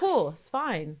of course,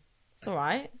 fine, it's all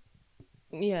right.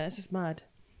 Yeah, it's just mad.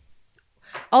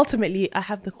 Ultimately, I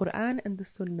have the Quran and the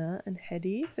Sunnah and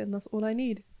Hadith, and that's all I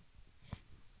need.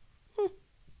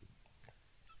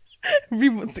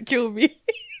 Reem wants to kill me.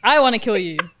 I want to kill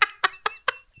you.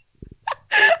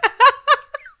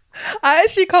 I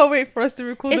actually can't wait for us to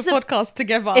record the podcast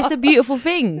together. It's a beautiful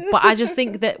thing, but I just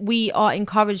think that we are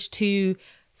encouraged to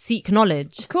seek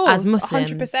knowledge as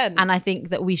Muslims, 100%. and I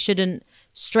think that we shouldn't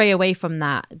stray away from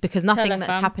that, because nothing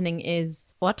that's happening is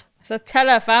what. So tell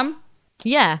her, fam.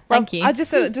 Yeah, thank you. I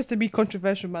just said it just to be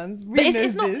controversial, man. Reem but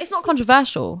it's not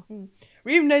controversial.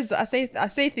 Reem knows that I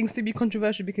say things to be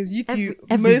controversial because you two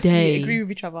every mostly day. agree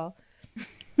with each other.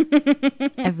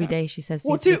 Every day she says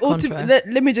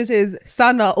let me just say,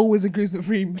 Sana always agrees with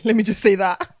Reem. Let me just say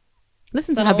that.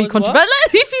 Listen to her be controversial.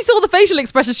 If you saw the facial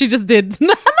expression she just did,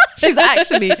 she's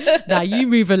actually you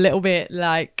move a little bit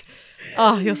like,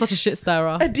 oh, you're such a shit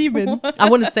stirrer, a demon. I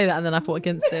wanted to say that and then I fought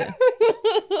against it.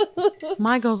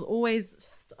 My girl's always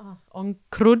just on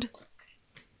crud.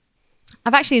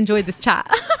 I've actually enjoyed this chat.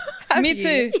 Me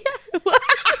too. Yeah.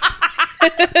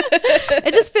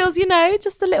 It just feels,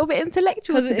 just a little bit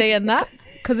intellectual today and that.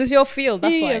 Because it's your field,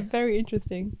 that's why. Yeah, very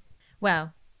interesting.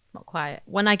 Well, not quite.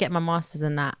 When I get my masters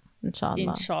in that,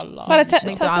 inshallah.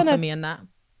 Sana, for me in that.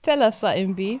 Tell us that,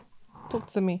 MB. Talk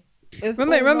to me.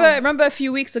 Remember a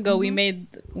few weeks ago we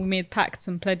made pacts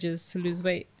and pledges to lose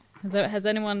weight. Has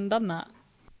anyone done that?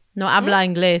 No habla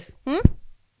inglés.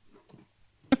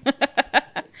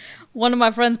 One of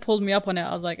my friends pulled me up on it.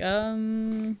 I was like,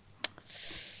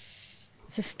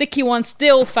 it's a sticky one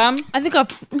still, fam. I think I've...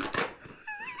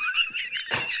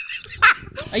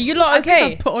 Are you lot okay? I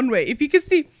think I've put on weight. If you can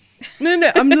see...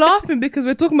 No, I'm laughing because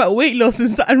we're talking about weight loss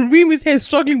and Reem is here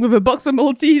struggling with a box of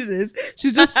Maltesers.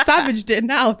 She's just savaged it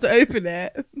now to open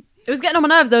it. It was getting on my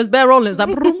nerves. There was bare rolling. It was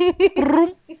like... Brum,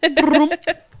 brum, brum.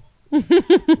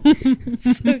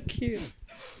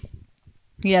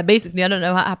 Yeah, basically, I don't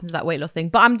know what happens to that weight loss thing,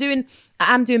 but I am doing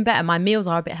better. My meals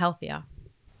are a bit healthier.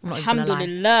 I'm not even gonna lie.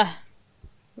 Alhamdulillah.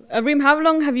 Reem, how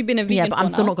long have you been a vegan? Yeah, but I'm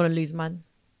still now? not going to lose mine.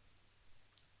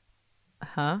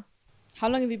 How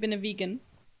long have you been a vegan?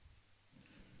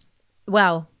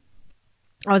 Well,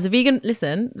 I was a vegan.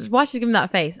 Listen, why should you give me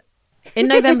that face? In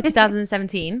November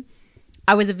 2017,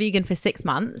 I was a vegan for 6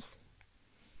 months.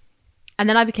 And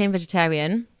then I became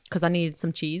vegetarian because I needed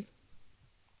some cheese,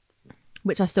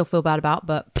 which I still feel bad about.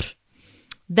 But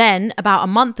then about a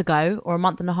month ago or a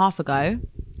month and a half ago,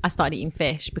 I started eating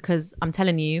fish because I'm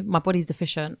telling you, my body's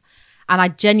deficient. And I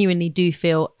genuinely do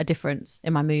feel a difference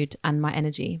in my mood and my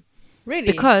energy. Really?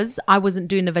 Because I wasn't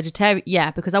doing the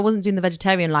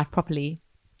vegetarian life properly,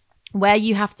 where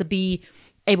you have to be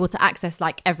able to access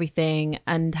like everything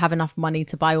and have enough money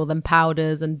to buy all them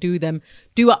powders and do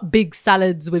up big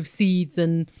salads with seeds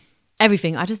and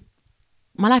everything.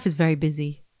 My life is very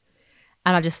busy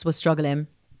and I just was struggling.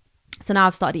 So now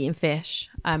I've started eating fish,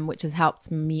 which has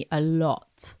helped me a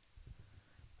lot.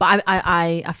 But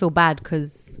I feel bad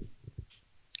because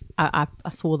I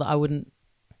swore that I wouldn't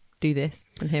do this,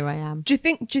 and here I am. Do you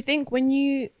think when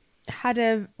you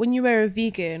were a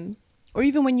vegan, or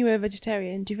even when you were a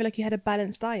vegetarian, do you feel like you had a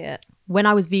balanced diet? When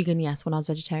I was vegan, yes. When I was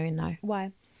vegetarian, no.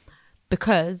 Why?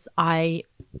 Because when I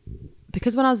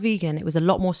was vegan, it was a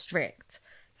lot more strict.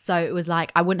 So it was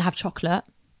like I wouldn't have chocolate.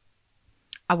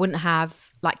 I wouldn't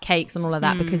have like cakes and all of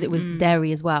that because it was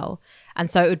dairy as well. And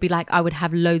so it would be like I would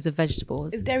have loads of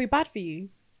vegetables. Is dairy bad for you?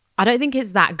 I don't think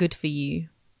it's that good for you.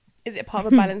 Is it part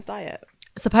of a balanced diet?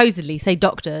 Supposedly, say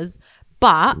doctors.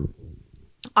 But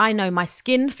I know my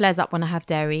skin flares up when I have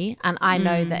dairy, and I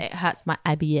know that it hurts my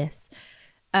IBS.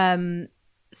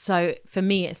 So for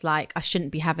me, it's like I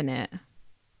shouldn't be having it.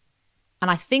 And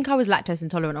I think I was lactose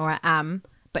intolerant, or I am.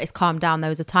 But it's calmed down. There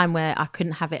was a time where I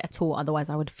couldn't have it at all. Otherwise,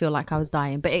 I would feel like I was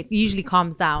dying. But it usually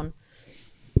calms down.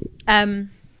 It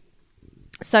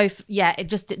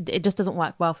just doesn't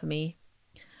work well for me.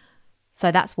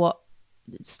 So that's what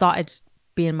started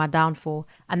being my downfall.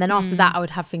 And then after that, I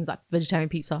would have things like vegetarian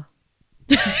pizza.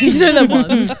 You know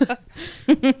the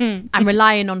ones. I'm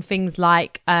relying on things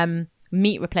like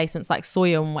meat replacements like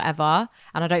soya and whatever.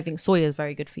 And I don't think soya is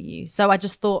very good for you. So I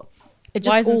just thought... It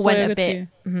just all went a bit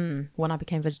when I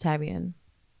became vegetarian.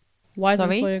 Why isn't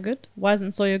soya good? Why isn't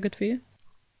soya good for you?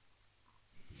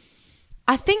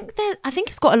 I think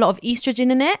it's got a lot of estrogen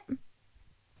in it.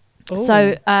 Ooh.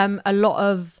 So a lot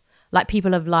of like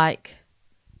people have like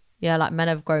men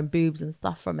have grown boobs and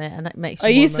stuff from it, and it makes you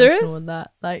Are more you emotional serious? and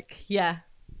that. Like yeah,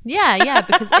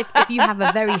 because if you have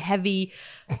a very heavy,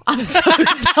 I'm so dumb.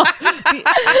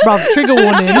 Bruv, trigger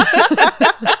warning.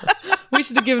 We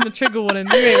should have given a trigger warning.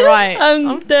 You ain't right.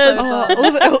 I'm dead.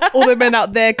 All the men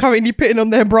out there currently putting on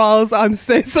their bras. I'm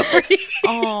so sorry.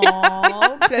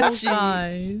 Oh, bless you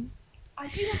guys. I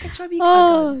do like a chubby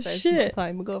shit.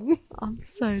 Time ago. I'm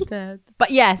so dead.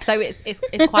 But yeah, so it's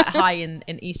quite high in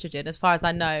estrogen as far as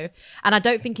I know, and I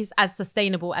don't think it's as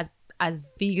sustainable as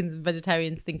vegans and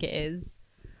vegetarians think it is.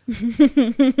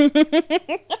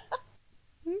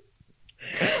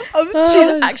 I'm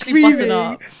just actually busting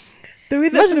up.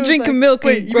 Imagine drinking milk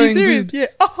and growing boobs. Yeah.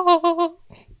 Oh,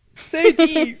 so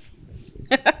deep.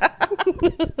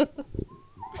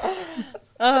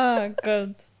 Oh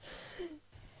god.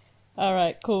 All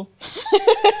right, cool.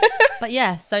 But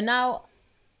yeah, so now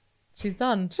she's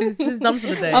done. She's done for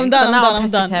the day. I'm done. So now I'm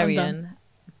done.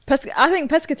 I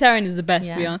think pescatarian is the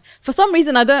best, to be honest. For some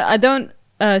reason, I don't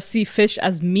see fish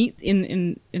as meat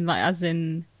in like as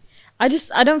in. I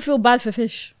don't feel bad for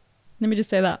fish. Let me just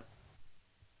say that.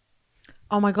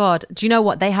 Oh my God. Do you know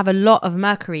what? They have a lot of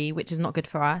mercury, which is not good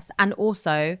for us. And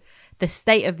also the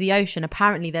state of the ocean.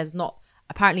 Apparently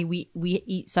we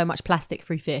eat so much plastic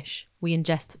through fish. We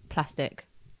ingest plastic.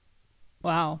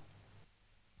 Wow.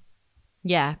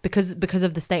 Yeah, because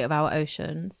of the state of our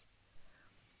oceans.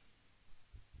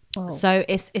 Oh. So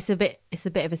it's a bit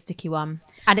of a sticky one.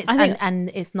 And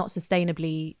it's not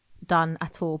sustainably done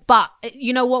at all. But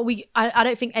you know what, I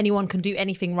don't think anyone can do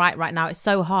anything right now. It's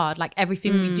so hard. Like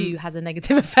everything we do has a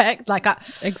negative effect. Like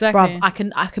exactly.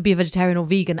 Bruv, I could be a vegetarian or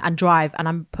vegan and drive, and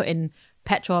I'm putting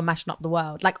petrol and mashing up the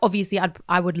world. Like obviously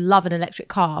I would love an electric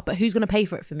car, but who's going to pay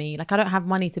for it for me? Like I don't have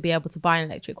money to be able to buy an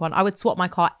electric one. I would swap my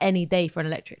car any day for an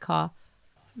electric car.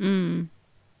 Any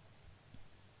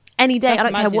day. That's I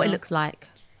don't care what it looks like.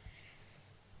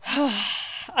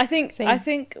 I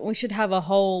think we should have a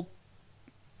whole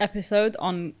episode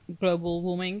on global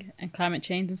warming and climate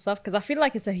change and stuff, because I feel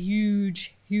like it's a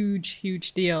huge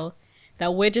deal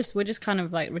that we're just kind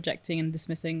of like rejecting and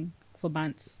dismissing for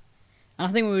bants. And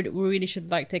I think we really should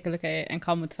like take a look at it and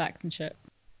come with facts and shit.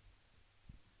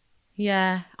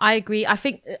 Yeah, I agree. I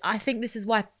think this is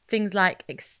why things like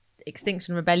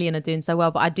Extinction Rebellion are doing so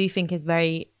well. But I do think it's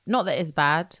very, not that it's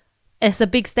bad. It's a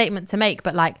big statement to make,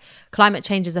 but like climate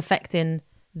change is affecting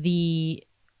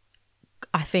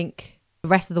I think the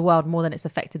rest of the world more than it's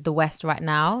affected the West right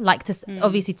now. Like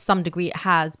obviously to some degree it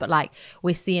has, but like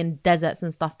we're seeing deserts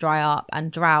and stuff dry up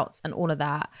and droughts and all of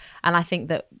that. And I think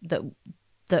that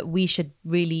we should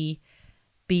really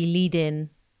be leading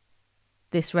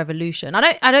this revolution.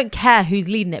 I don't care who's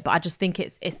leading it, but I just think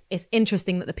it's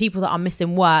interesting that the people that are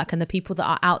missing work and the people that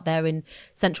are out there in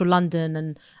central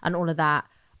London and all of that,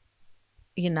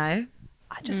 you know.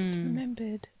 I just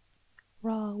remembered,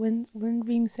 when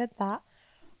Reem said that,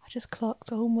 I just clocked,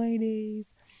 oh my days.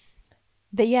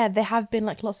 There have been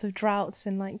like lots of droughts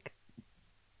and like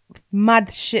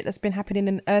mad shit that's been happening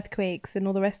and earthquakes and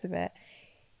all the rest of it.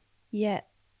 Yet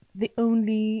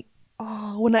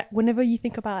whenever you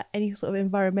think about any sort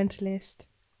of environmentalist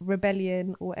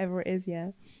rebellion or whatever it is,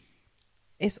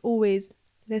 it's always,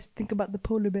 let's think about the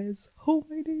polar bears. Oh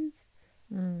my days.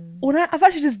 When I've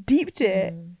actually just deeped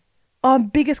it, our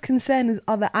biggest concern is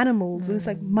other animals. When it's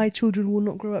like, my children will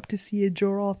not grow up to see a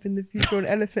giraffe in the future or an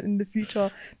elephant in the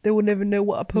future. They will never know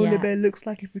what a polar bear looks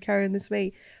like if we carry on this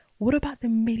way. What about the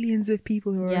millions of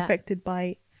people who are affected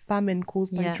by famine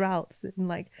caused by droughts? And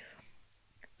like,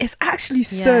 it's actually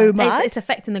so mad. It's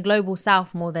affecting the global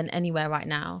south more than anywhere right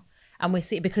now. And we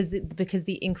see it because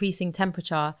the increasing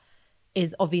temperature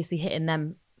is obviously hitting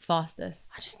them fastest.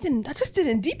 I just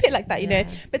didn't deep it like that, you know.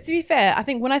 But to be fair, I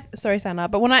think sorry Sana,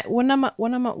 but when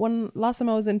last time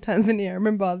I was in Tanzania, I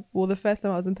remember, the first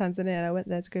time I was in Tanzania and I went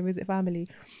there to go visit family,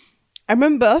 I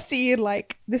remember seeing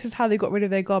like, this is how they got rid of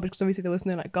their garbage, because obviously there was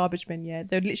no like garbage bin.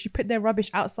 They'd literally put their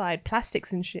rubbish outside,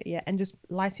 plastics and shit, and just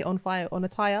light it on fire on a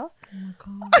tire. Oh my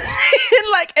god.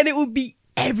 And it would be,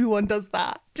 everyone does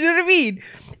that, do you know what I mean?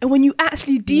 And when you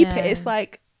actually deep it, it's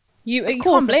like, you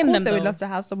can't blame them. They would love to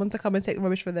have someone to come and take the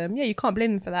rubbish for them. You can't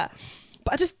blame them for that.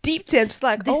 But I just deeped it. I'm just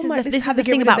like, this is how they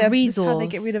get rid of their resource. This is how they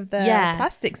get rid of their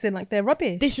plastics and like their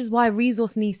rubbish. This is why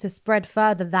resource needs to spread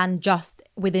further than just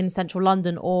within central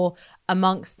London or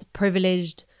amongst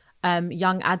privileged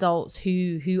young adults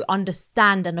who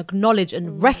understand and acknowledge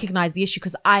and recognize the issue.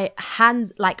 Because I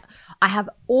have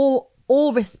all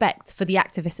respect for the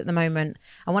activists at the moment.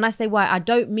 And when I say why, I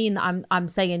don't mean that I'm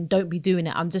saying don't be doing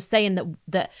it. I'm just saying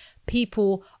that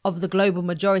people of the global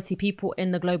majority, people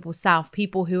in the global south,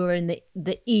 people who are in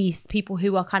the east, people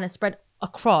who are kind of spread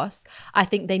across, I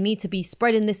think they need to be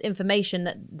spreading this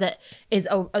information that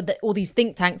all these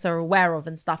think tanks are aware of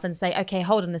and stuff, and say, okay,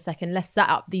 hold on a second, let's set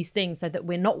up these things so that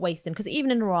we're not wasting. Because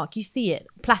even in Iraq, you see it,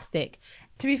 plastic.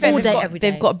 To be fair,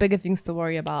 they've got bigger things to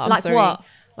worry about. Like what?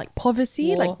 Like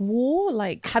poverty, like war,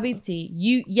 like Habibti,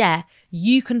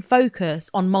 you can focus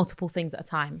on multiple things at a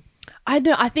time. I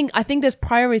know. I think there's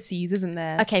priorities, isn't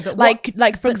there? Okay, but like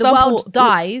for example, the world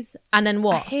dies, and then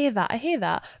what? I hear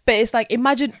that. But it's like,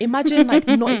 imagine like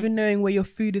not even knowing where your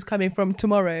food is coming from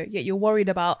tomorrow, yet you're worried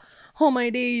about, oh my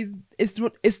days, it's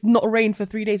not rain for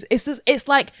 3 days. It's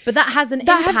like, but that has an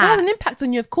impact. That has an impact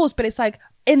on you, of course. But it's like,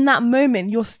 in that moment,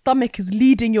 your stomach is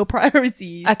leading your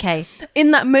priorities. Okay.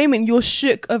 In that moment, you're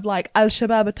shook of like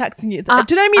Al-Shabaab attacking you. Do you know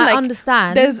what I mean? I like,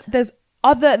 understand. There's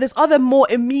other more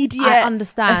immediate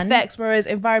effects, whereas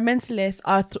environmentalists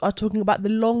are talking about the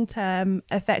long-term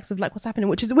effects of like what's happening,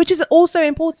 which is also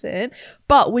important.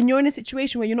 But when you're in a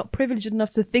situation where you're not privileged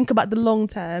enough to think about the long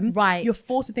term, right, you're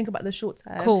forced to think about the short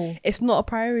term. Cool. It's not a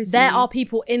priority. There are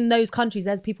people in those countries,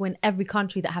 there's people in every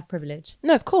country that have privilege.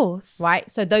 No, of course. Right?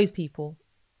 So those people.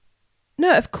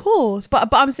 No, of course. But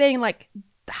I'm saying, like,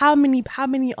 how many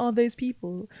are those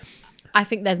people? I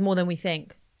think there's more than we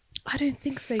think. I don't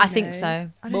think so. I think so.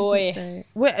 I don't think so.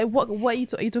 What are you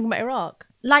talking about? Iraq?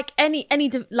 Like any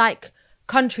like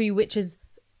country which is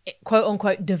quote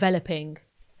unquote developing.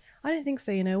 I don't think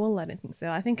so. Well, I don't think so.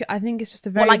 I think it's just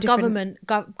a very different...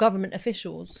 government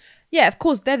officials. Yeah, of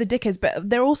course they're the dickheads, but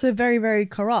they're also very, very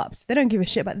corrupt. They don't give a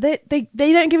shit about they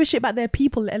don't give a shit about their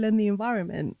people, let alone the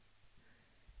environment.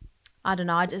 I don't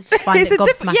know. I just find it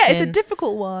gobsmacking. Yeah, it's a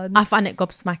difficult one. I find it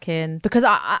gobsmacking because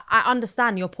I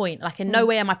understand your point. Like, in no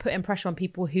way am I putting pressure on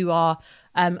people who are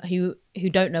who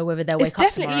don't know whether they'll wake up tomorrow.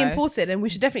 It's definitely important, and we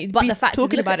should definitely be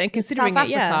talking about it and considering South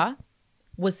it. Africa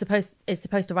is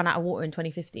supposed to run out of water in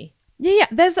 2050. Yeah.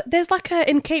 There's like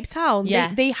in Cape Town.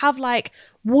 Yeah. They have like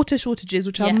water shortages,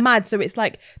 which are mad. So it's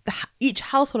like each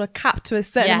household are capped to a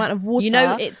certain amount of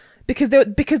water. Because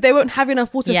they won't have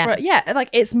enough water for it. Yeah, like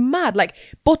it's mad. Like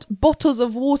bottles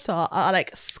of water are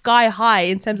like sky high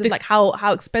in terms of like how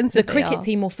expensive the cricket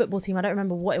team or football team, I don't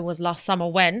remember what it was, last summer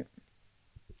went.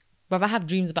 Bruv, I have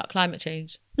dreams about climate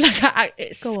change. Like,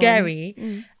 it's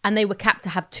scary. And they were capped to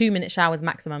have 2-minute showers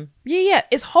maximum. Yeah,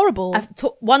 it's horrible.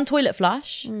 One toilet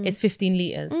flush is 15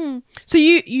 litres. So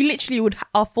you literally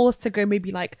are forced to go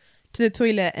maybe like to the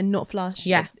toilet and not flush.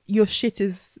 Yeah. Like, your shit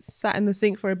is sat in the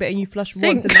sink for a bit and you flush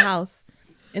once in the house.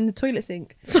 In the toilet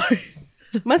sink. Sorry.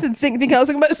 Man said sink, think I was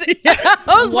talking about the sink. I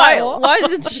was like, why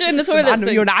is it shit in the toilet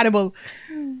sink? You're an animal.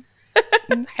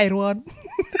 Haywan.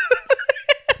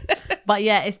 But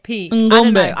yeah, it's peak. I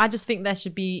don't know. I just think there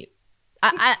should be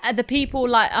the people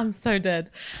like, I'm so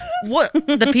dead. What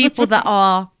the people that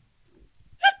are,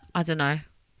 I don't know.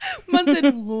 Man said,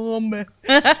 no,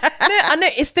 I know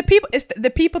it's the people. It's the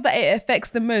people that it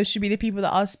affects the most should be the people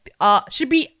that are should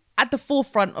be at the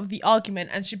forefront of the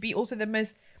argument and should be also the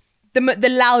most, the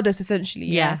loudest essentially.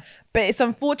 Yeah. But it's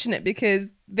unfortunate because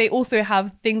they also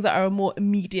have things that are more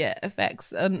immediate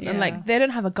effects and like they don't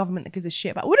have a government that gives a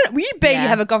shit about. We barely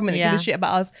have a government that gives a shit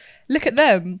about us. Look at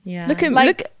them. Yeah.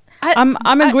 Look.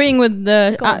 I'm agreeing with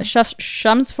the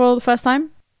Shams for the first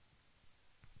time.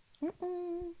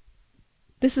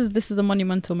 This is a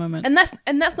monumental moment, and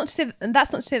that's not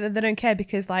to say that they don't care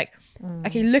because like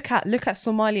okay, look at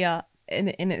Somalia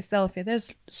in itself. Yeah,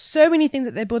 there's so many things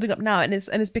that they're building up now, and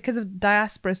it's because of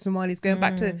diaspora Somalis going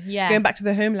back to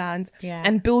the homeland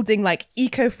and building like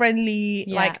eco-friendly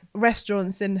like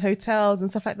restaurants and hotels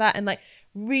and stuff like that, and like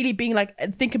really being like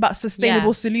think about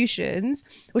sustainable solutions,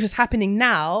 which is happening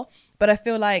now. But I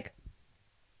feel like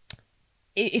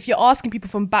if you're asking people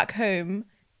from back home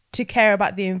to care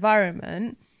about the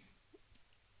environment,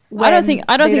 I don't think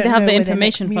they have the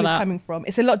information for that. Coming from,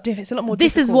 it's a lot different. It's a lot more.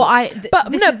 This difficult. is what I.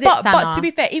 But to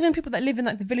be fair, even people that live in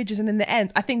like the villages and in the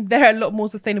ends, I think they're a lot more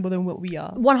sustainable than what we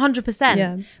are. 100%.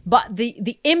 Yeah. But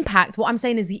the impact. What I'm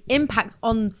saying is the impact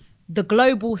on the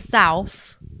global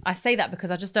south. I say that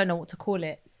because I just don't know what to call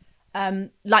it.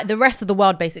 Like the rest of the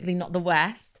world, basically, not the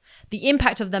West. The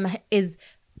impact of them is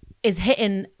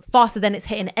hitting faster than it's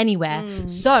hitting anywhere.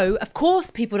 So of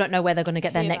course people don't know where they're going to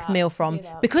get their next meal from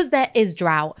because there is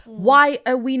drought. Why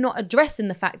are we not addressing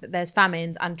the fact that there's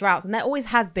famines and droughts? And there always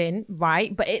has been,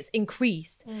 right? But it's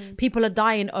increased. People are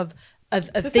dying of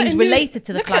things related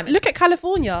to the climate. Look at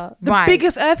California, the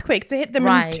biggest earthquake to hit them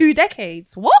in 2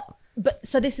 decades. What? But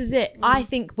so this is it. I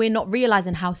think we're not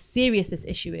realizing how serious this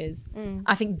issue is.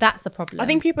 I think that's the problem. I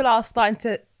think people are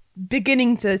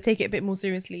beginning to take it a bit more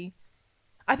seriously.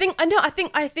 I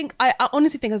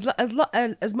honestly think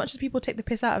as much as people take the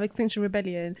piss out of Extinction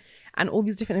Rebellion and all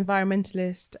these different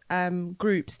environmentalist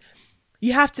groups,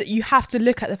 you have to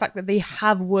look at the fact that they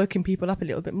have woken people up a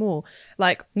little bit more.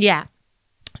 Like,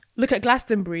 look at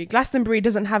Glastonbury. Glastonbury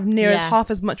doesn't have near as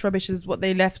half as much rubbish as what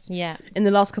they left in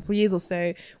the last couple of years or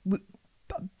so.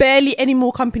 Barely any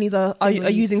more companies are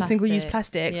using single-use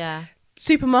plastics.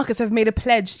 Supermarkets have made a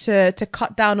pledge to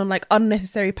cut down on like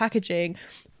unnecessary packaging.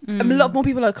 A lot more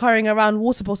people are carrying around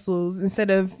water bottles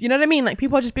instead of, you know what I mean? Like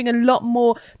people are just being a lot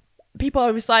more, people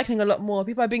are recycling a lot more.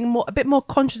 People are being a bit more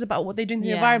conscious about what they do in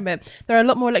the environment. There are a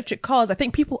lot more electric cars. I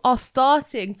think people are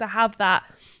starting to have that.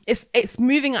 It's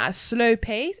moving at a slow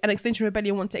pace, and Extinction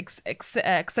Rebellion want to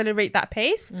accelerate that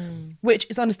pace, which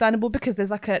is understandable because there's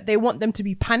like they want them to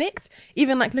be panicked.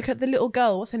 Even like look at the little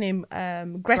girl, what's her name?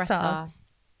 Greta.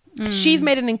 She's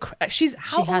made an she's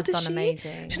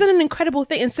amazing. She's done an incredible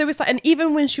thing, and so it's like, and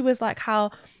even when she was like,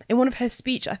 how in one of her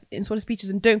speeches,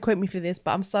 and don't quote me for this,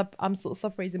 but I'm sort of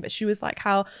suffraging, but she was like,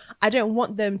 how I don't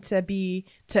want them I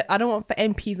don't want for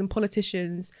MPs and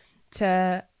politicians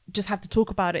to just have to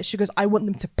talk about it. She goes, I want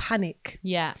them to panic.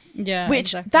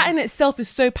 Which that in itself is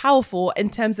so powerful in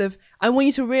terms of I want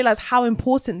you to realize how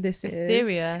important this is,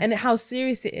 serious, and how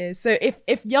serious it is. So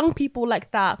if young people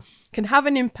like that can have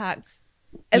an impact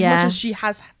as much as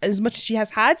she has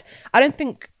had, I don't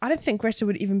think Greta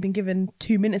would even been given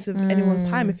 2 minutes of anyone's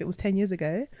time if it was 10 years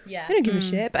ago. They don't give a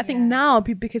shit. But I think now,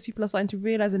 because people are starting to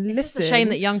realize and listen, it's a shame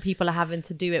that young people are having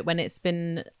to do it when it's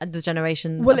been the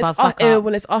generation above. It's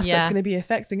us that's going to be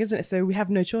affecting, isn't it? So we have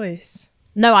no choice.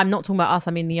 No, I'm not talking about us.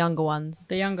 I mean the younger ones.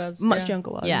 The youngers, much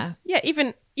younger ones. Yeah.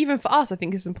 Even for us, I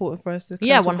think it's important for us to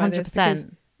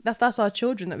 100%. That's our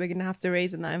children that we're going to have to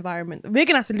raise in that environment. We're going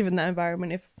to have to live in that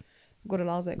environment if God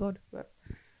allows it, God. But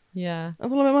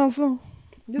that's all about myself.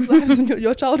 This is what happens when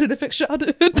your childhood affects your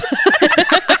adulthood.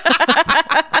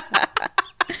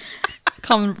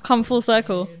 Come full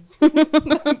circle.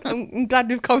 I'm glad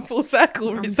we've come full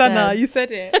circle, Sana. You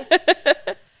said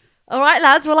it. All right,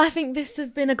 lads. Well, I think this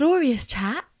has been a glorious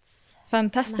chat.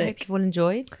 Fantastic. I hope you all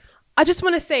enjoyed. I just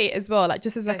want to say as well, like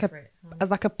just as like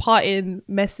a parting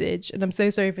message, and I'm so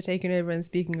sorry for taking over and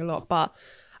speaking a lot, but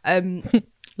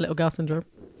little girl syndrome.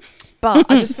 But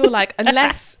I just feel like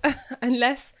unless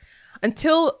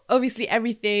until obviously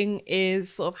everything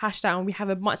is sort of hashed out and we have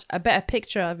a better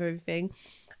picture of everything.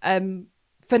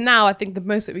 For now, I think the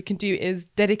most that we can do is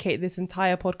dedicate this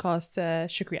entire podcast to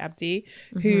Shukri Abdi,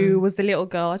 who was the little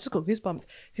girl. I just got goosebumps.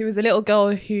 Who was a little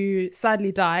girl who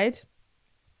sadly died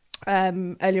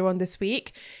earlier on this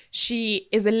week.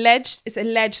 It's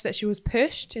alleged that she was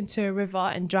pushed into a river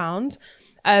and drowned.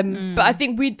 But I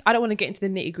think I don't want to get into the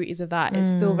nitty gritties of that.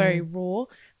 It's still very raw,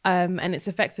 and it's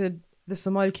affected the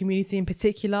Somali community in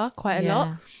particular quite a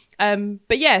lot.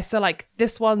 But yeah, so like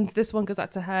this one goes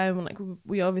out to her, and like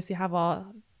we obviously have our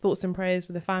thoughts and prayers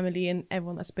with the family and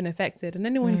everyone that's been affected, and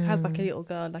anyone who has like a little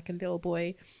girl, like a little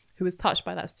boy who was touched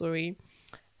by that story.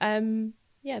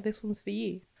 This one's for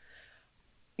you.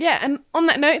 Yeah, and on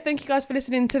that note, thank you guys for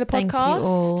listening to the podcast. Thank you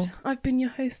all. I've been your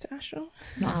host, Asha.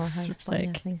 Not our host, but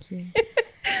yeah, thank you.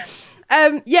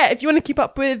 If you want to keep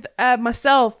up with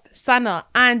myself, Sana,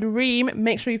 and Reem,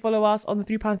 make sure you follow us on the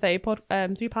 £3.30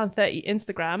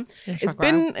 Instagram.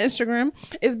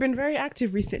 It's been very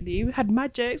active recently. We've had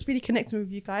mad jokes, really connecting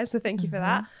with you guys, so thank you for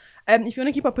that. If you want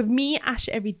to keep up with me, Asha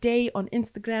every day on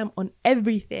Instagram, on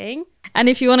everything. And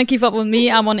if you want to keep up with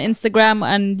me, I'm on Instagram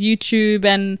and YouTube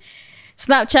and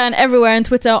Snapchat and everywhere, and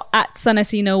Twitter at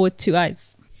Sanasino with 2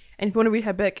 eyes. And if you want to read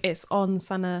her book, it's on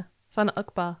Sana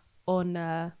Akbar on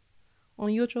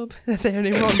YouTube. I say her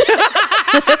name wrong.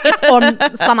 It's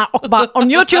on Sana Akbar on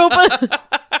YouTube.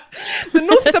 The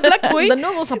nose is a black boy. The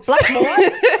nose is a black boy.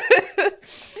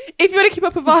 If you want to keep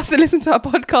up with us and listen to our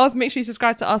podcast, make sure you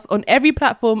subscribe to us on every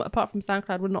platform apart from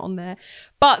SoundCloud. We're not on there.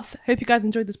 But hope you guys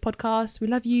enjoyed this podcast. We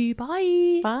love you.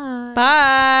 Bye. Bye.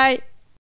 Bye.